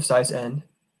S of size n.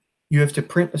 You have to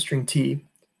print a string T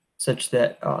such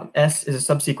that S is a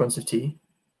subsequence of T.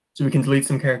 So we can delete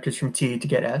some characters from T to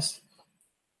get S.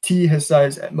 T has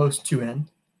size at most 2n.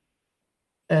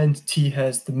 And T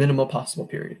has the minimal possible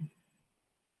period.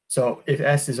 So if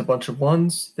S is a bunch of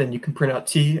 1s, then you can print out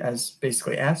T as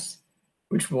basically S,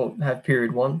 which will have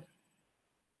period 1.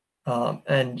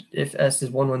 And if S is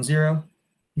 110,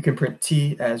 you can print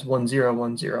T as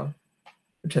 1010,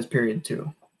 which has period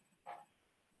 2.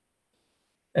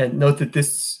 And note that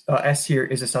this S here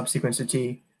is a subsequence of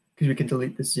T because we can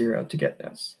delete this 0 to get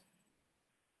S.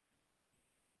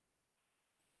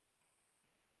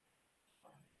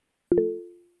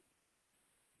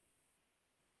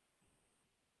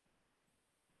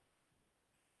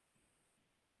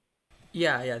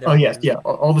 Yeah. Oh, yes, yeah.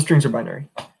 All the strings are binary.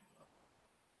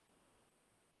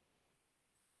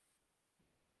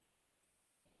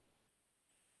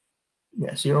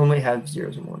 Yeah, so you only have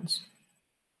 0s and 1s.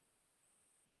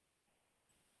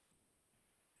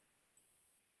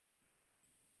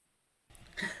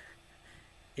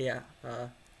 Yeah.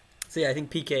 So yeah, I think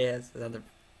PK has another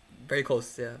very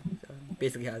close. Yeah,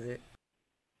 basically has it.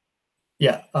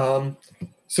 Yeah.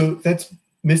 So that's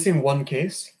missing one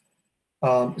case.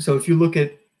 So if you look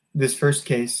at this first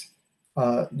case,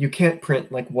 you can't print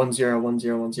 10, 10,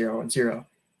 10, 10,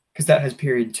 because that has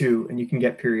period 2, and you can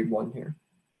get period 1 here.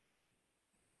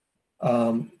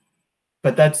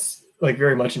 But that's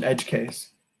very much an edge case,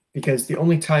 because the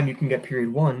only time you can get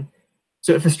period 1,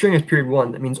 so if a string has period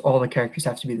 1, that means all the characters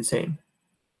have to be the same.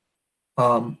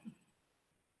 So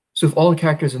if all the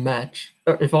characters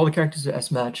if all the characters of S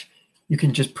match, you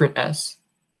can just print S,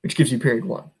 which gives you period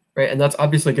 1, right? And that's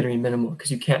obviously going to be minimal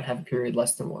because you can't have a period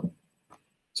less than 1.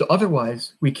 So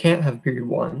otherwise, we can't have period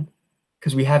 1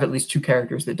 because we have at least 2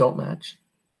 characters that don't match.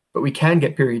 But we can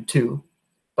get period 2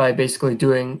 by basically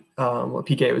doing what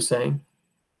PK was saying,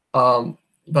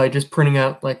 by just printing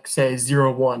out, say,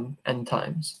 0, 1 n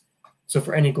times. So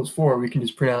for n equals 4, we can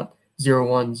just print out 0,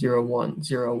 1, 0, 1,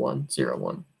 0, 1, 0,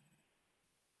 1.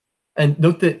 And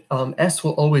note that S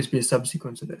will always be a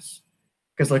subsequence of this.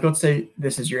 Because like, let's say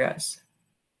this is your S.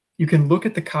 You can look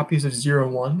at the copies of 0,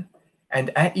 1,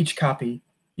 and at each copy,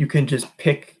 you can just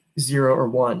pick 0 or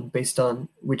 1 based on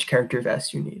which character of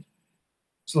S you need.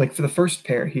 So like for the first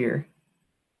pair here,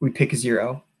 we pick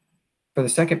 0. For the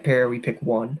second pair, we pick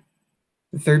 1.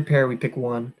 The third pair, we pick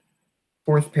 1.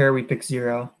 Fourth pair, we pick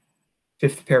 0.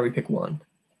 Fifth pair, we pick 1.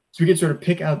 So we can sort of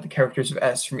pick out the characters of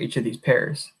S from each of these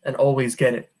pairs and always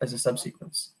get it as a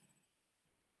subsequence.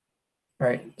 All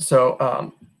right,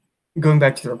 so going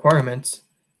back to the requirements,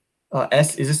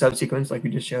 S is a subsequence like we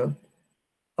just showed.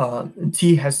 And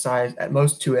T has size at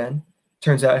most 2n.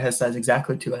 Turns out it has size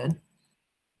exactly 2n.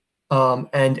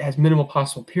 And it has minimal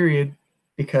possible period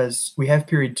because we have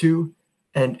period 2,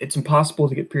 and it's impossible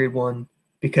to get period 1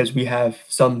 because we have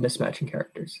some mismatching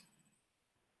characters.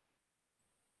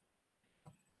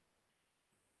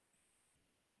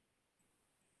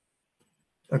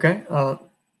 Okay,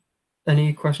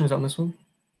 any questions on this one?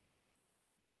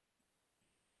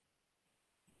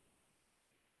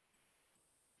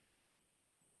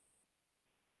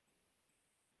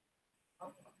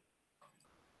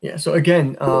 Yeah, so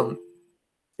again,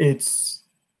 it's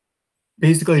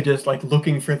basically just like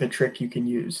looking for the trick you can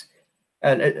use,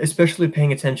 and especially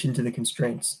paying attention to the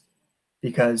constraints,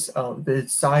 because the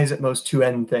size at most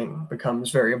 2n thing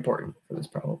becomes very important for this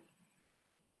problem.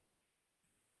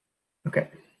 Okay.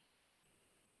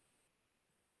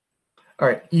 All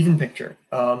right, even picture.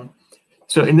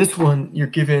 So in this one, you're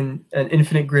given an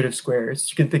infinite grid of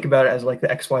squares. You can think about it as like the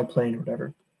XY plane or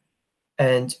whatever.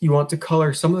 And you want to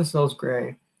color some of the cells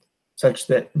gray such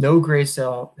that no gray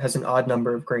cell has an odd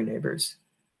number of gray neighbors.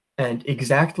 And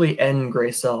exactly n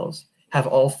gray cells have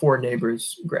all 4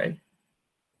 neighbors gray.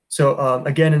 So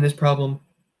again, in this problem,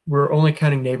 we're only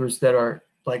counting neighbors that are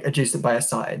like adjacent by a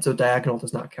side, so diagonal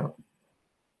does not count.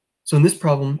 So in this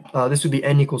problem, this would be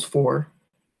n equals 4,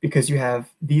 because you have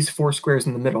these 4 squares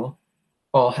in the middle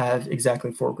all have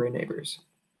exactly 4 gray neighbors.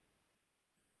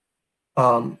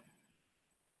 So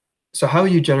how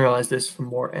you generalize this for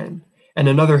more n? And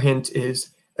another hint is,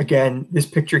 again, this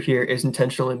picture here is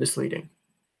intentionally misleading.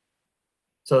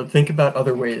 So think about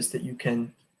other ways that you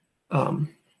can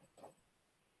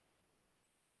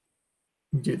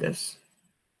do this.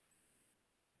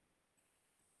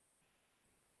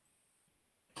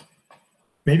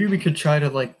 Maybe we could try to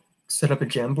like set up a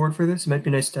Jamboard for this. It might be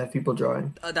nice to have people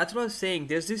drawing. That's what I was saying.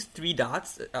 There's these 3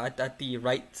 dots at the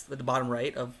right, at the bottom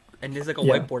right of, and there's like a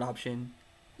Yeah. whiteboard option.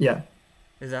 Yeah.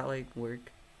 Does that like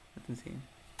work? That's insane.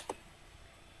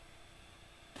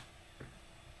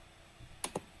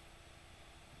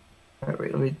 All right,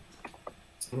 wait, let me.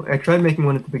 I tried making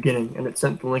one at the beginning, and it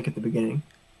sent the link at the beginning,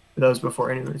 but that was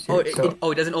before anyone was here. It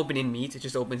doesn't open in Meet. It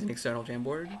just opens an external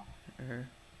Jamboard. Or...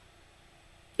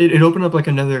 It opened up like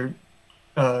another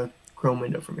Chrome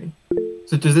window for me.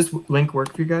 So does this link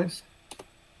work for you guys?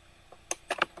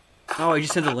 Oh, you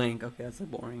just sent the link. Okay, that's like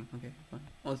boring. Okay, fine.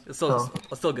 Well, it's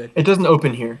still good. It doesn't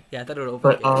open here. Yeah, I thought it would open.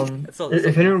 But Okay.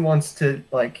 if anyone wants to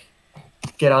like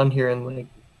get on here and like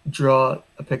draw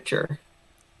a picture,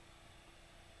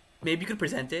 maybe you could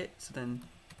present it. So then.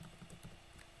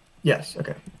 Yes.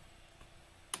 Okay.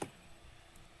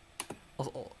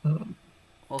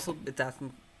 Also, it's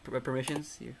asking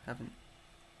permissions. You haven't.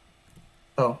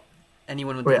 Oh.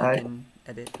 Anyone with the link can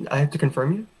edit. I have to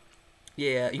confirm you?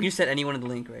 Yeah, you can just set anyone in the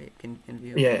link, right? Can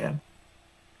view. Yeah.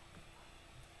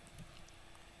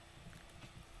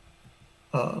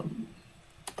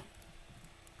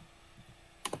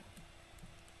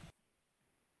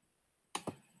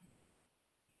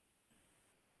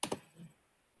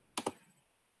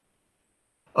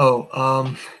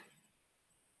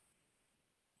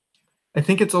 I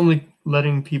think it's only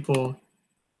letting people.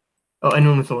 Oh,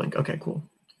 anyone with the link. Okay, cool.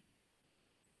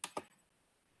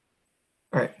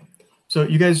 All right. So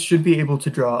you guys should be able to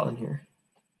draw on here.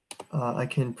 I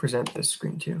can present this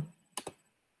screen too.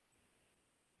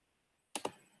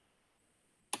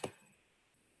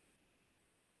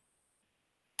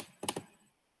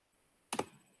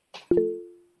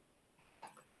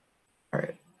 All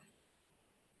right.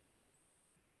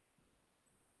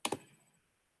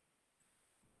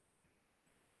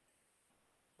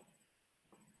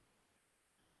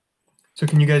 So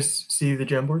can you guys see the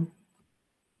Jamboard?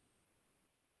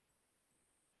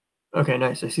 Okay,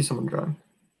 nice. I see someone drawing.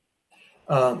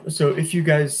 So if you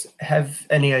guys have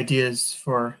any ideas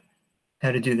for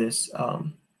how to do this,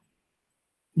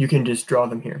 you can just draw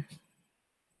them here.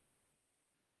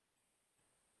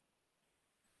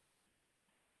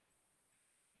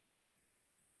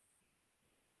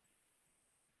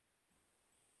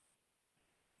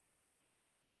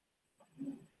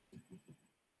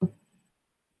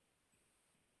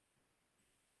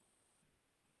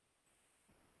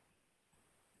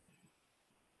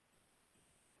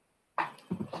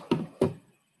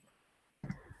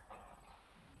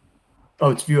 Oh,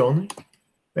 it's view only?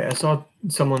 Wait, I saw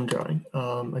someone drawing.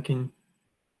 I can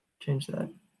change that.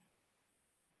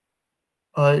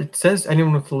 It says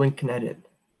anyone with the link can edit.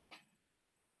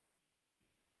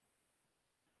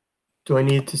 Do I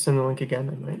need to send the link again?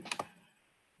 I might.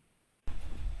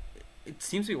 It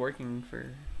seems to be working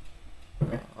for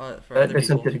I other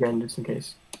sent people. it again just in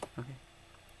case. Okay.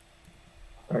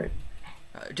 All right.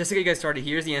 Just to get you guys started,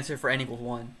 here's the answer for n equals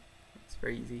 1. It's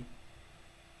very easy.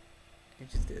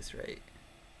 It's just this, right?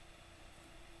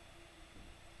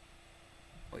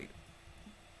 Wait.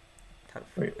 I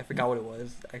forgot what it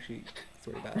was. Actually,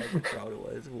 sorry about it. I forgot what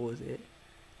it was. What was it?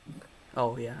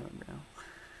 Oh, yeah, I remember now.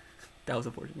 That was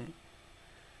unfortunate.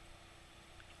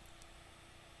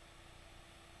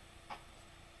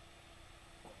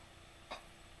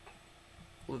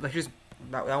 Well, that's just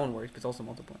that one works, but it's also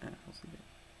multiple. Yeah, I'll see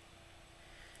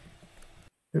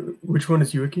it. Which one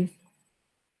is Yuki?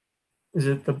 Is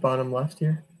it the bottom left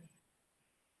here?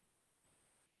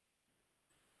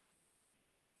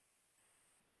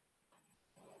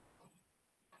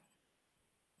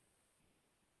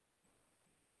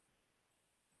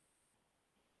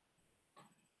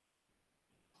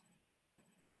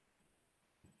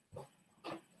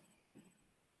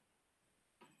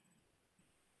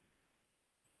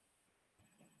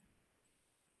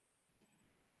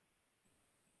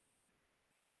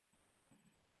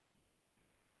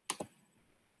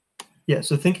 Yeah,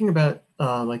 so thinking about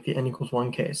like the n equals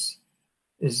 1 case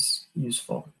is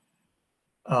useful.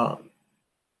 So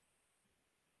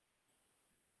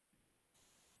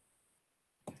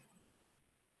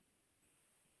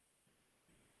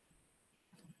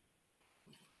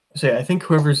yeah, I think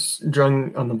whoever's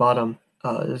drawing on the bottom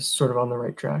is sort of on the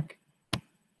right track.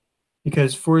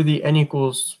 Because for the n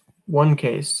equals 1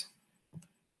 case,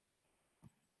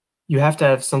 you have to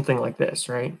have something like this,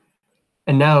 right?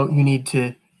 And now you need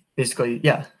to basically,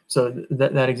 yeah, so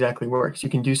that exactly works. You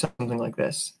can do something like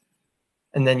this.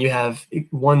 And then you have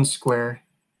 1 square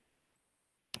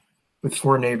with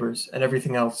 4 neighbors, and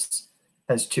everything else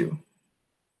has 2.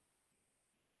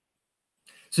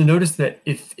 So notice that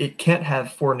if it can't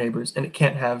have 4 neighbors and it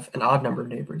can't have an odd number of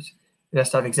neighbors, it has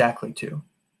to have exactly 2.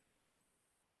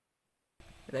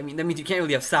 That means you can't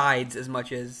really have sides as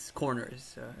much as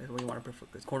corners. Is what you want to prefer,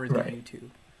 because corners give you 2.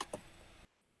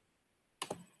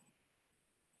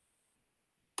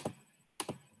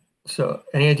 So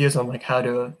any ideas on like how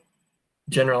to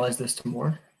generalize this to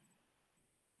more?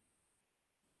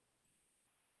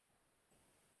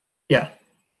 Yeah.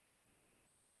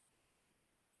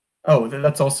 Oh,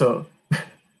 that's also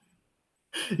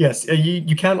yes.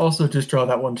 You can also just draw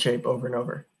that one shape over and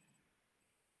over.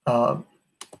 I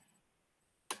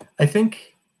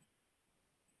think,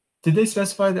 did they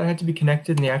specify that it had to be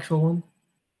connected in the actual one?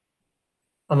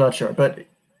 I'm not sure, but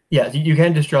yeah, you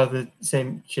can just draw the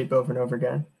same shape over and over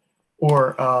again.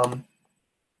 Or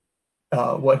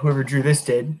what whoever drew this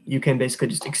did, you can basically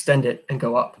just extend it and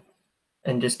go up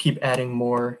and just keep adding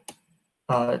more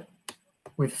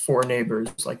with 4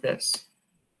 neighbors like this.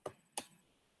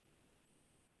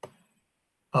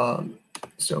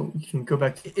 So you can go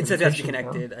back to it says it has to be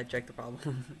connected. Now. I checked the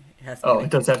problem. It has to be connected.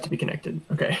 It does have to be connected.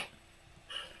 Okay.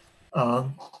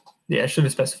 Yeah, I should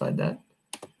have specified that.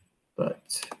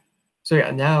 But so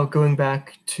yeah, now going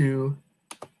back to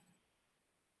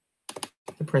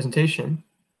the presentation.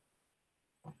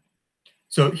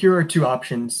 So here are 2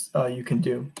 options you can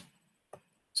do.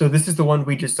 So this is the one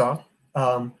we just saw,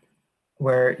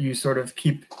 where you sort of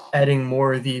keep adding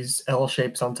more of these L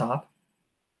shapes on top.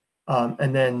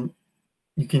 And then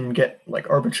you can get like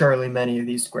arbitrarily many of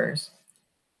these squares.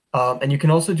 And you can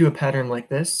also do a pattern like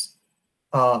this,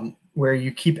 where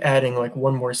you keep adding like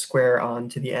 1 more square on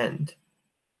to the end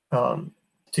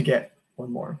to get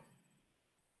 1 more.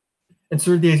 And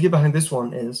sort of the idea behind this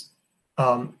one is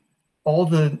all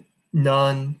the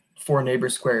non-4 neighbor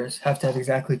squares have to have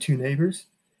exactly 2 neighbors.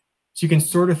 So you can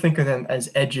sort of think of them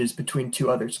as edges between 2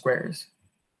 other squares.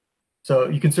 So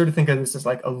you can sort of think of this as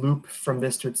like a loop from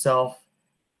this to itself,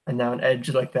 and now an edge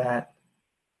like that.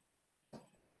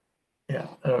 Yeah,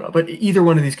 I don't know, but either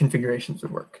one of these configurations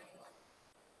would work.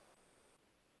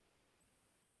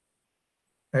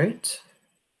 All right.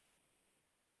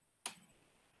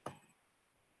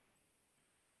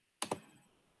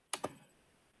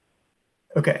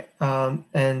 Okay,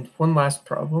 and one last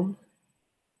problem.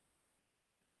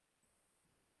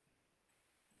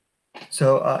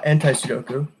 So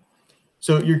anti-Sudoku.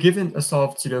 So you're given a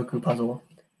solved Sudoku puzzle,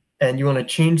 and you want to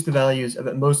change the values of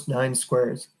at most 9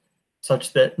 squares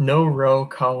such that no row,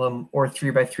 column, or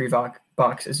 3x3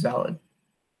 box is valid.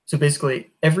 So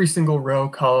basically, every single row,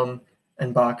 column,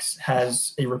 and box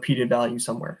has a repeated value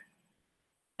somewhere.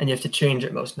 and you have to change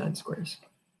at most 9 squares.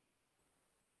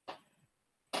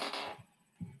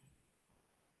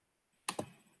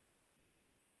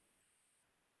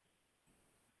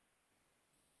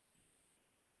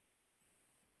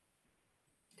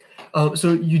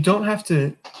 So you don't have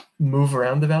to move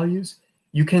around the values.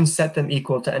 You can set them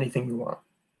equal to anything you want,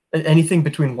 anything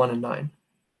between 1 and 9.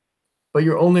 But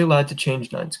you're only allowed to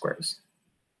change 9 squares.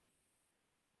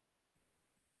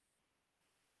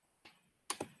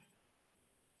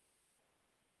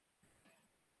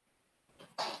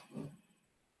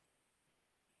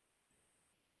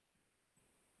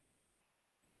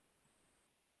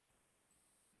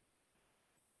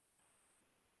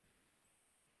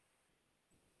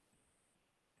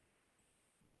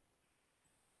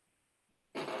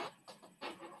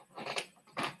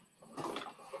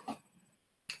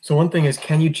 So one thing is,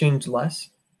 can you change less?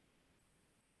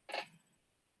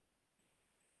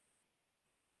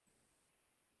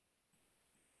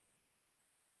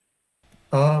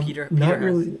 Peter not has,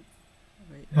 really.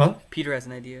 right? Huh? Peter has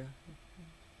an idea.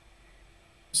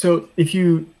 So if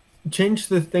you change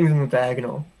the things in the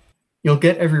diagonal, you'll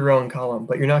get every row and column,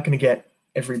 but you're not going to get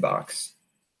every box.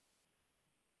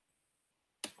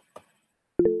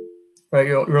 Right?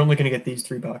 You're only going to get these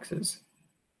 3 boxes.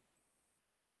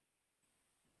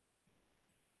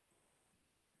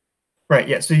 Right,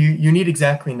 yeah, so you need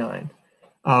exactly 9,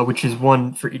 which is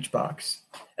 1 for each box,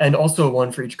 and also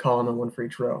 1 for each column and 1 for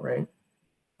each row, right?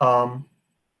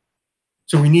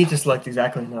 So we need to select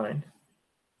exactly 9.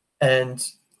 And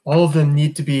all of them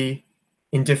need to be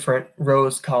in different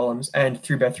rows, columns, and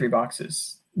 3x3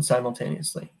 boxes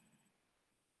simultaneously.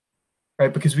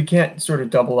 Right, because we can't sort of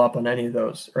double up on any of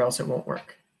those, or else it won't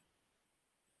work.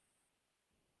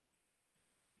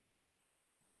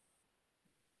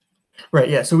 Right,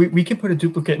 yeah, so we can put a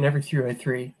duplicate in every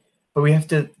 3x3, but we have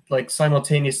to like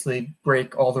simultaneously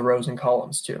break all the rows and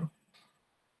columns too.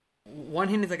 One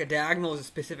hint is like a diagonal is a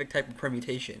specific type of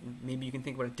permutation. Maybe you can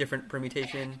think about a different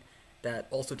permutation that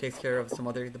also takes care of some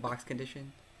other the box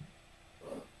condition.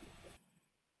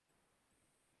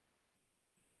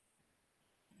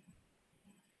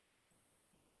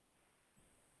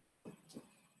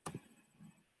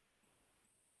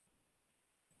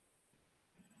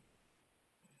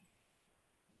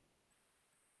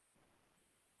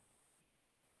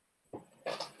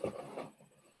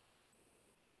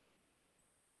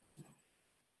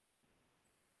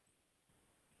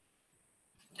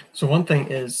 So one thing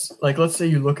is, like, let's say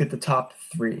you look at the top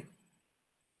 3,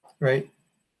 right?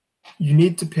 You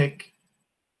need to pick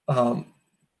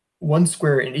 1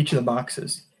 square in each of the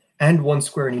boxes and 1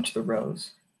 square in each of the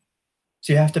rows.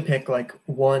 So you have to pick like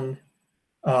one.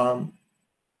 You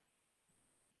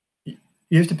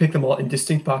have to pick them all in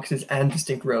distinct boxes and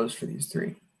distinct rows for these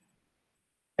 3.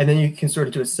 And then you can sort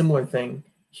of do a similar thing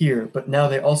here, but now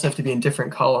they also have to be in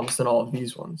different columns than all of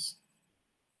these ones.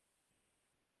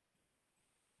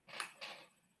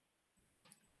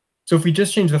 So if we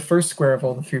just change the first square of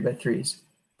all the 3x3s,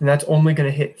 then that's only going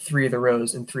to hit 3 of the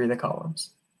rows and 3 of the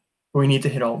columns. But we need to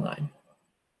hit all 9.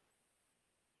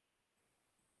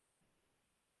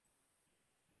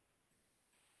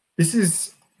 This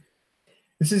is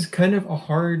kind of a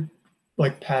hard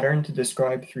like pattern to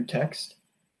describe through text.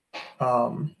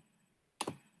 You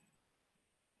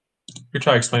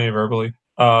try explaining it verbally.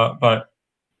 But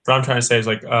what I'm trying to say is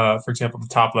like, for example, the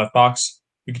top left box,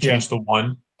 you could change the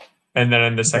 1, and then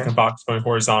in the second box going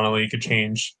horizontally, you could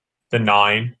change the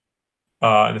 9. In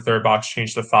the third box,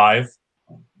 change the 5.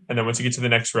 And then once you get to the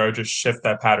next row, just shift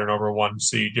that pattern over 1.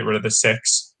 So you get rid of the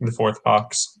 6 in the fourth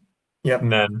box. Yep.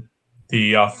 And then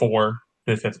the 4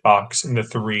 in the fifth box, and the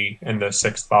 3 in the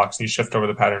sixth box. And you shift over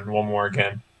the pattern 1 more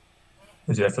again.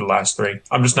 And do that for the last 3.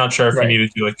 I'm just not sure if you need to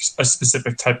do like a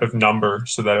specific type of number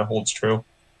so that it holds true.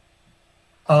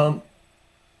 So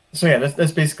yeah,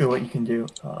 that's basically what you can do.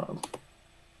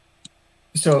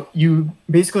 So you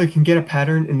basically can get a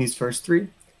pattern in these first 3.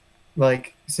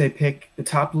 Like, say, pick the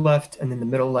top left, and then the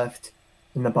middle left,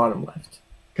 and the bottom left.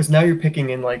 Because now you're picking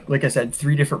in, like I said,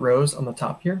 3 different rows on the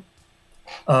top here.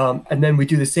 And then we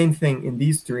do the same thing in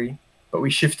these 3, but we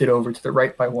shift it over to the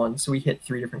right by 1, so we hit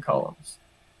 3 different columns.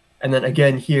 And then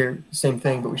again here, same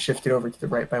thing, but we shift it over to the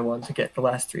right by 1 to get the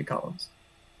last 3 columns.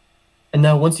 And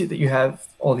now once you have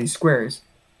all these squares,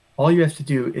 all you have to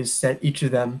do is set each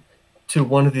of them to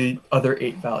one of the other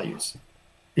 8 values,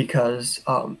 because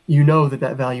you know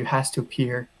that value has to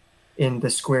appear in the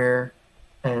square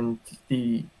and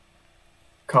the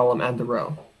column and the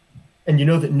row. And you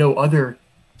know that no other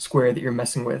square that you're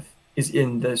messing with is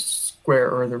in the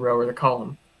square or the row or the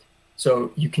column.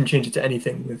 So you can change it to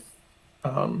anything with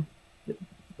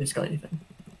basically anything.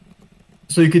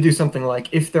 So you could do something like,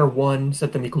 if they're 1,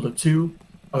 set them equal to 2,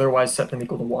 otherwise set them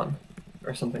equal to 1,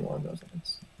 or something along those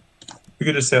lines. We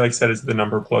could just say like set as the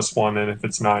number plus 1, and if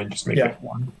it's 9, just make it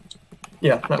 1.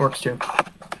 Yeah, that works too.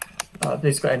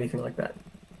 Basically anything like that.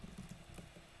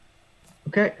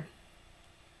 Okay.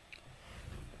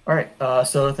 All right,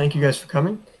 so thank you guys for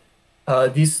coming.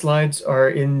 These slides are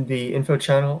in the info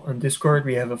channel on Discord.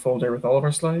 We have a folder with all of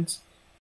our slides.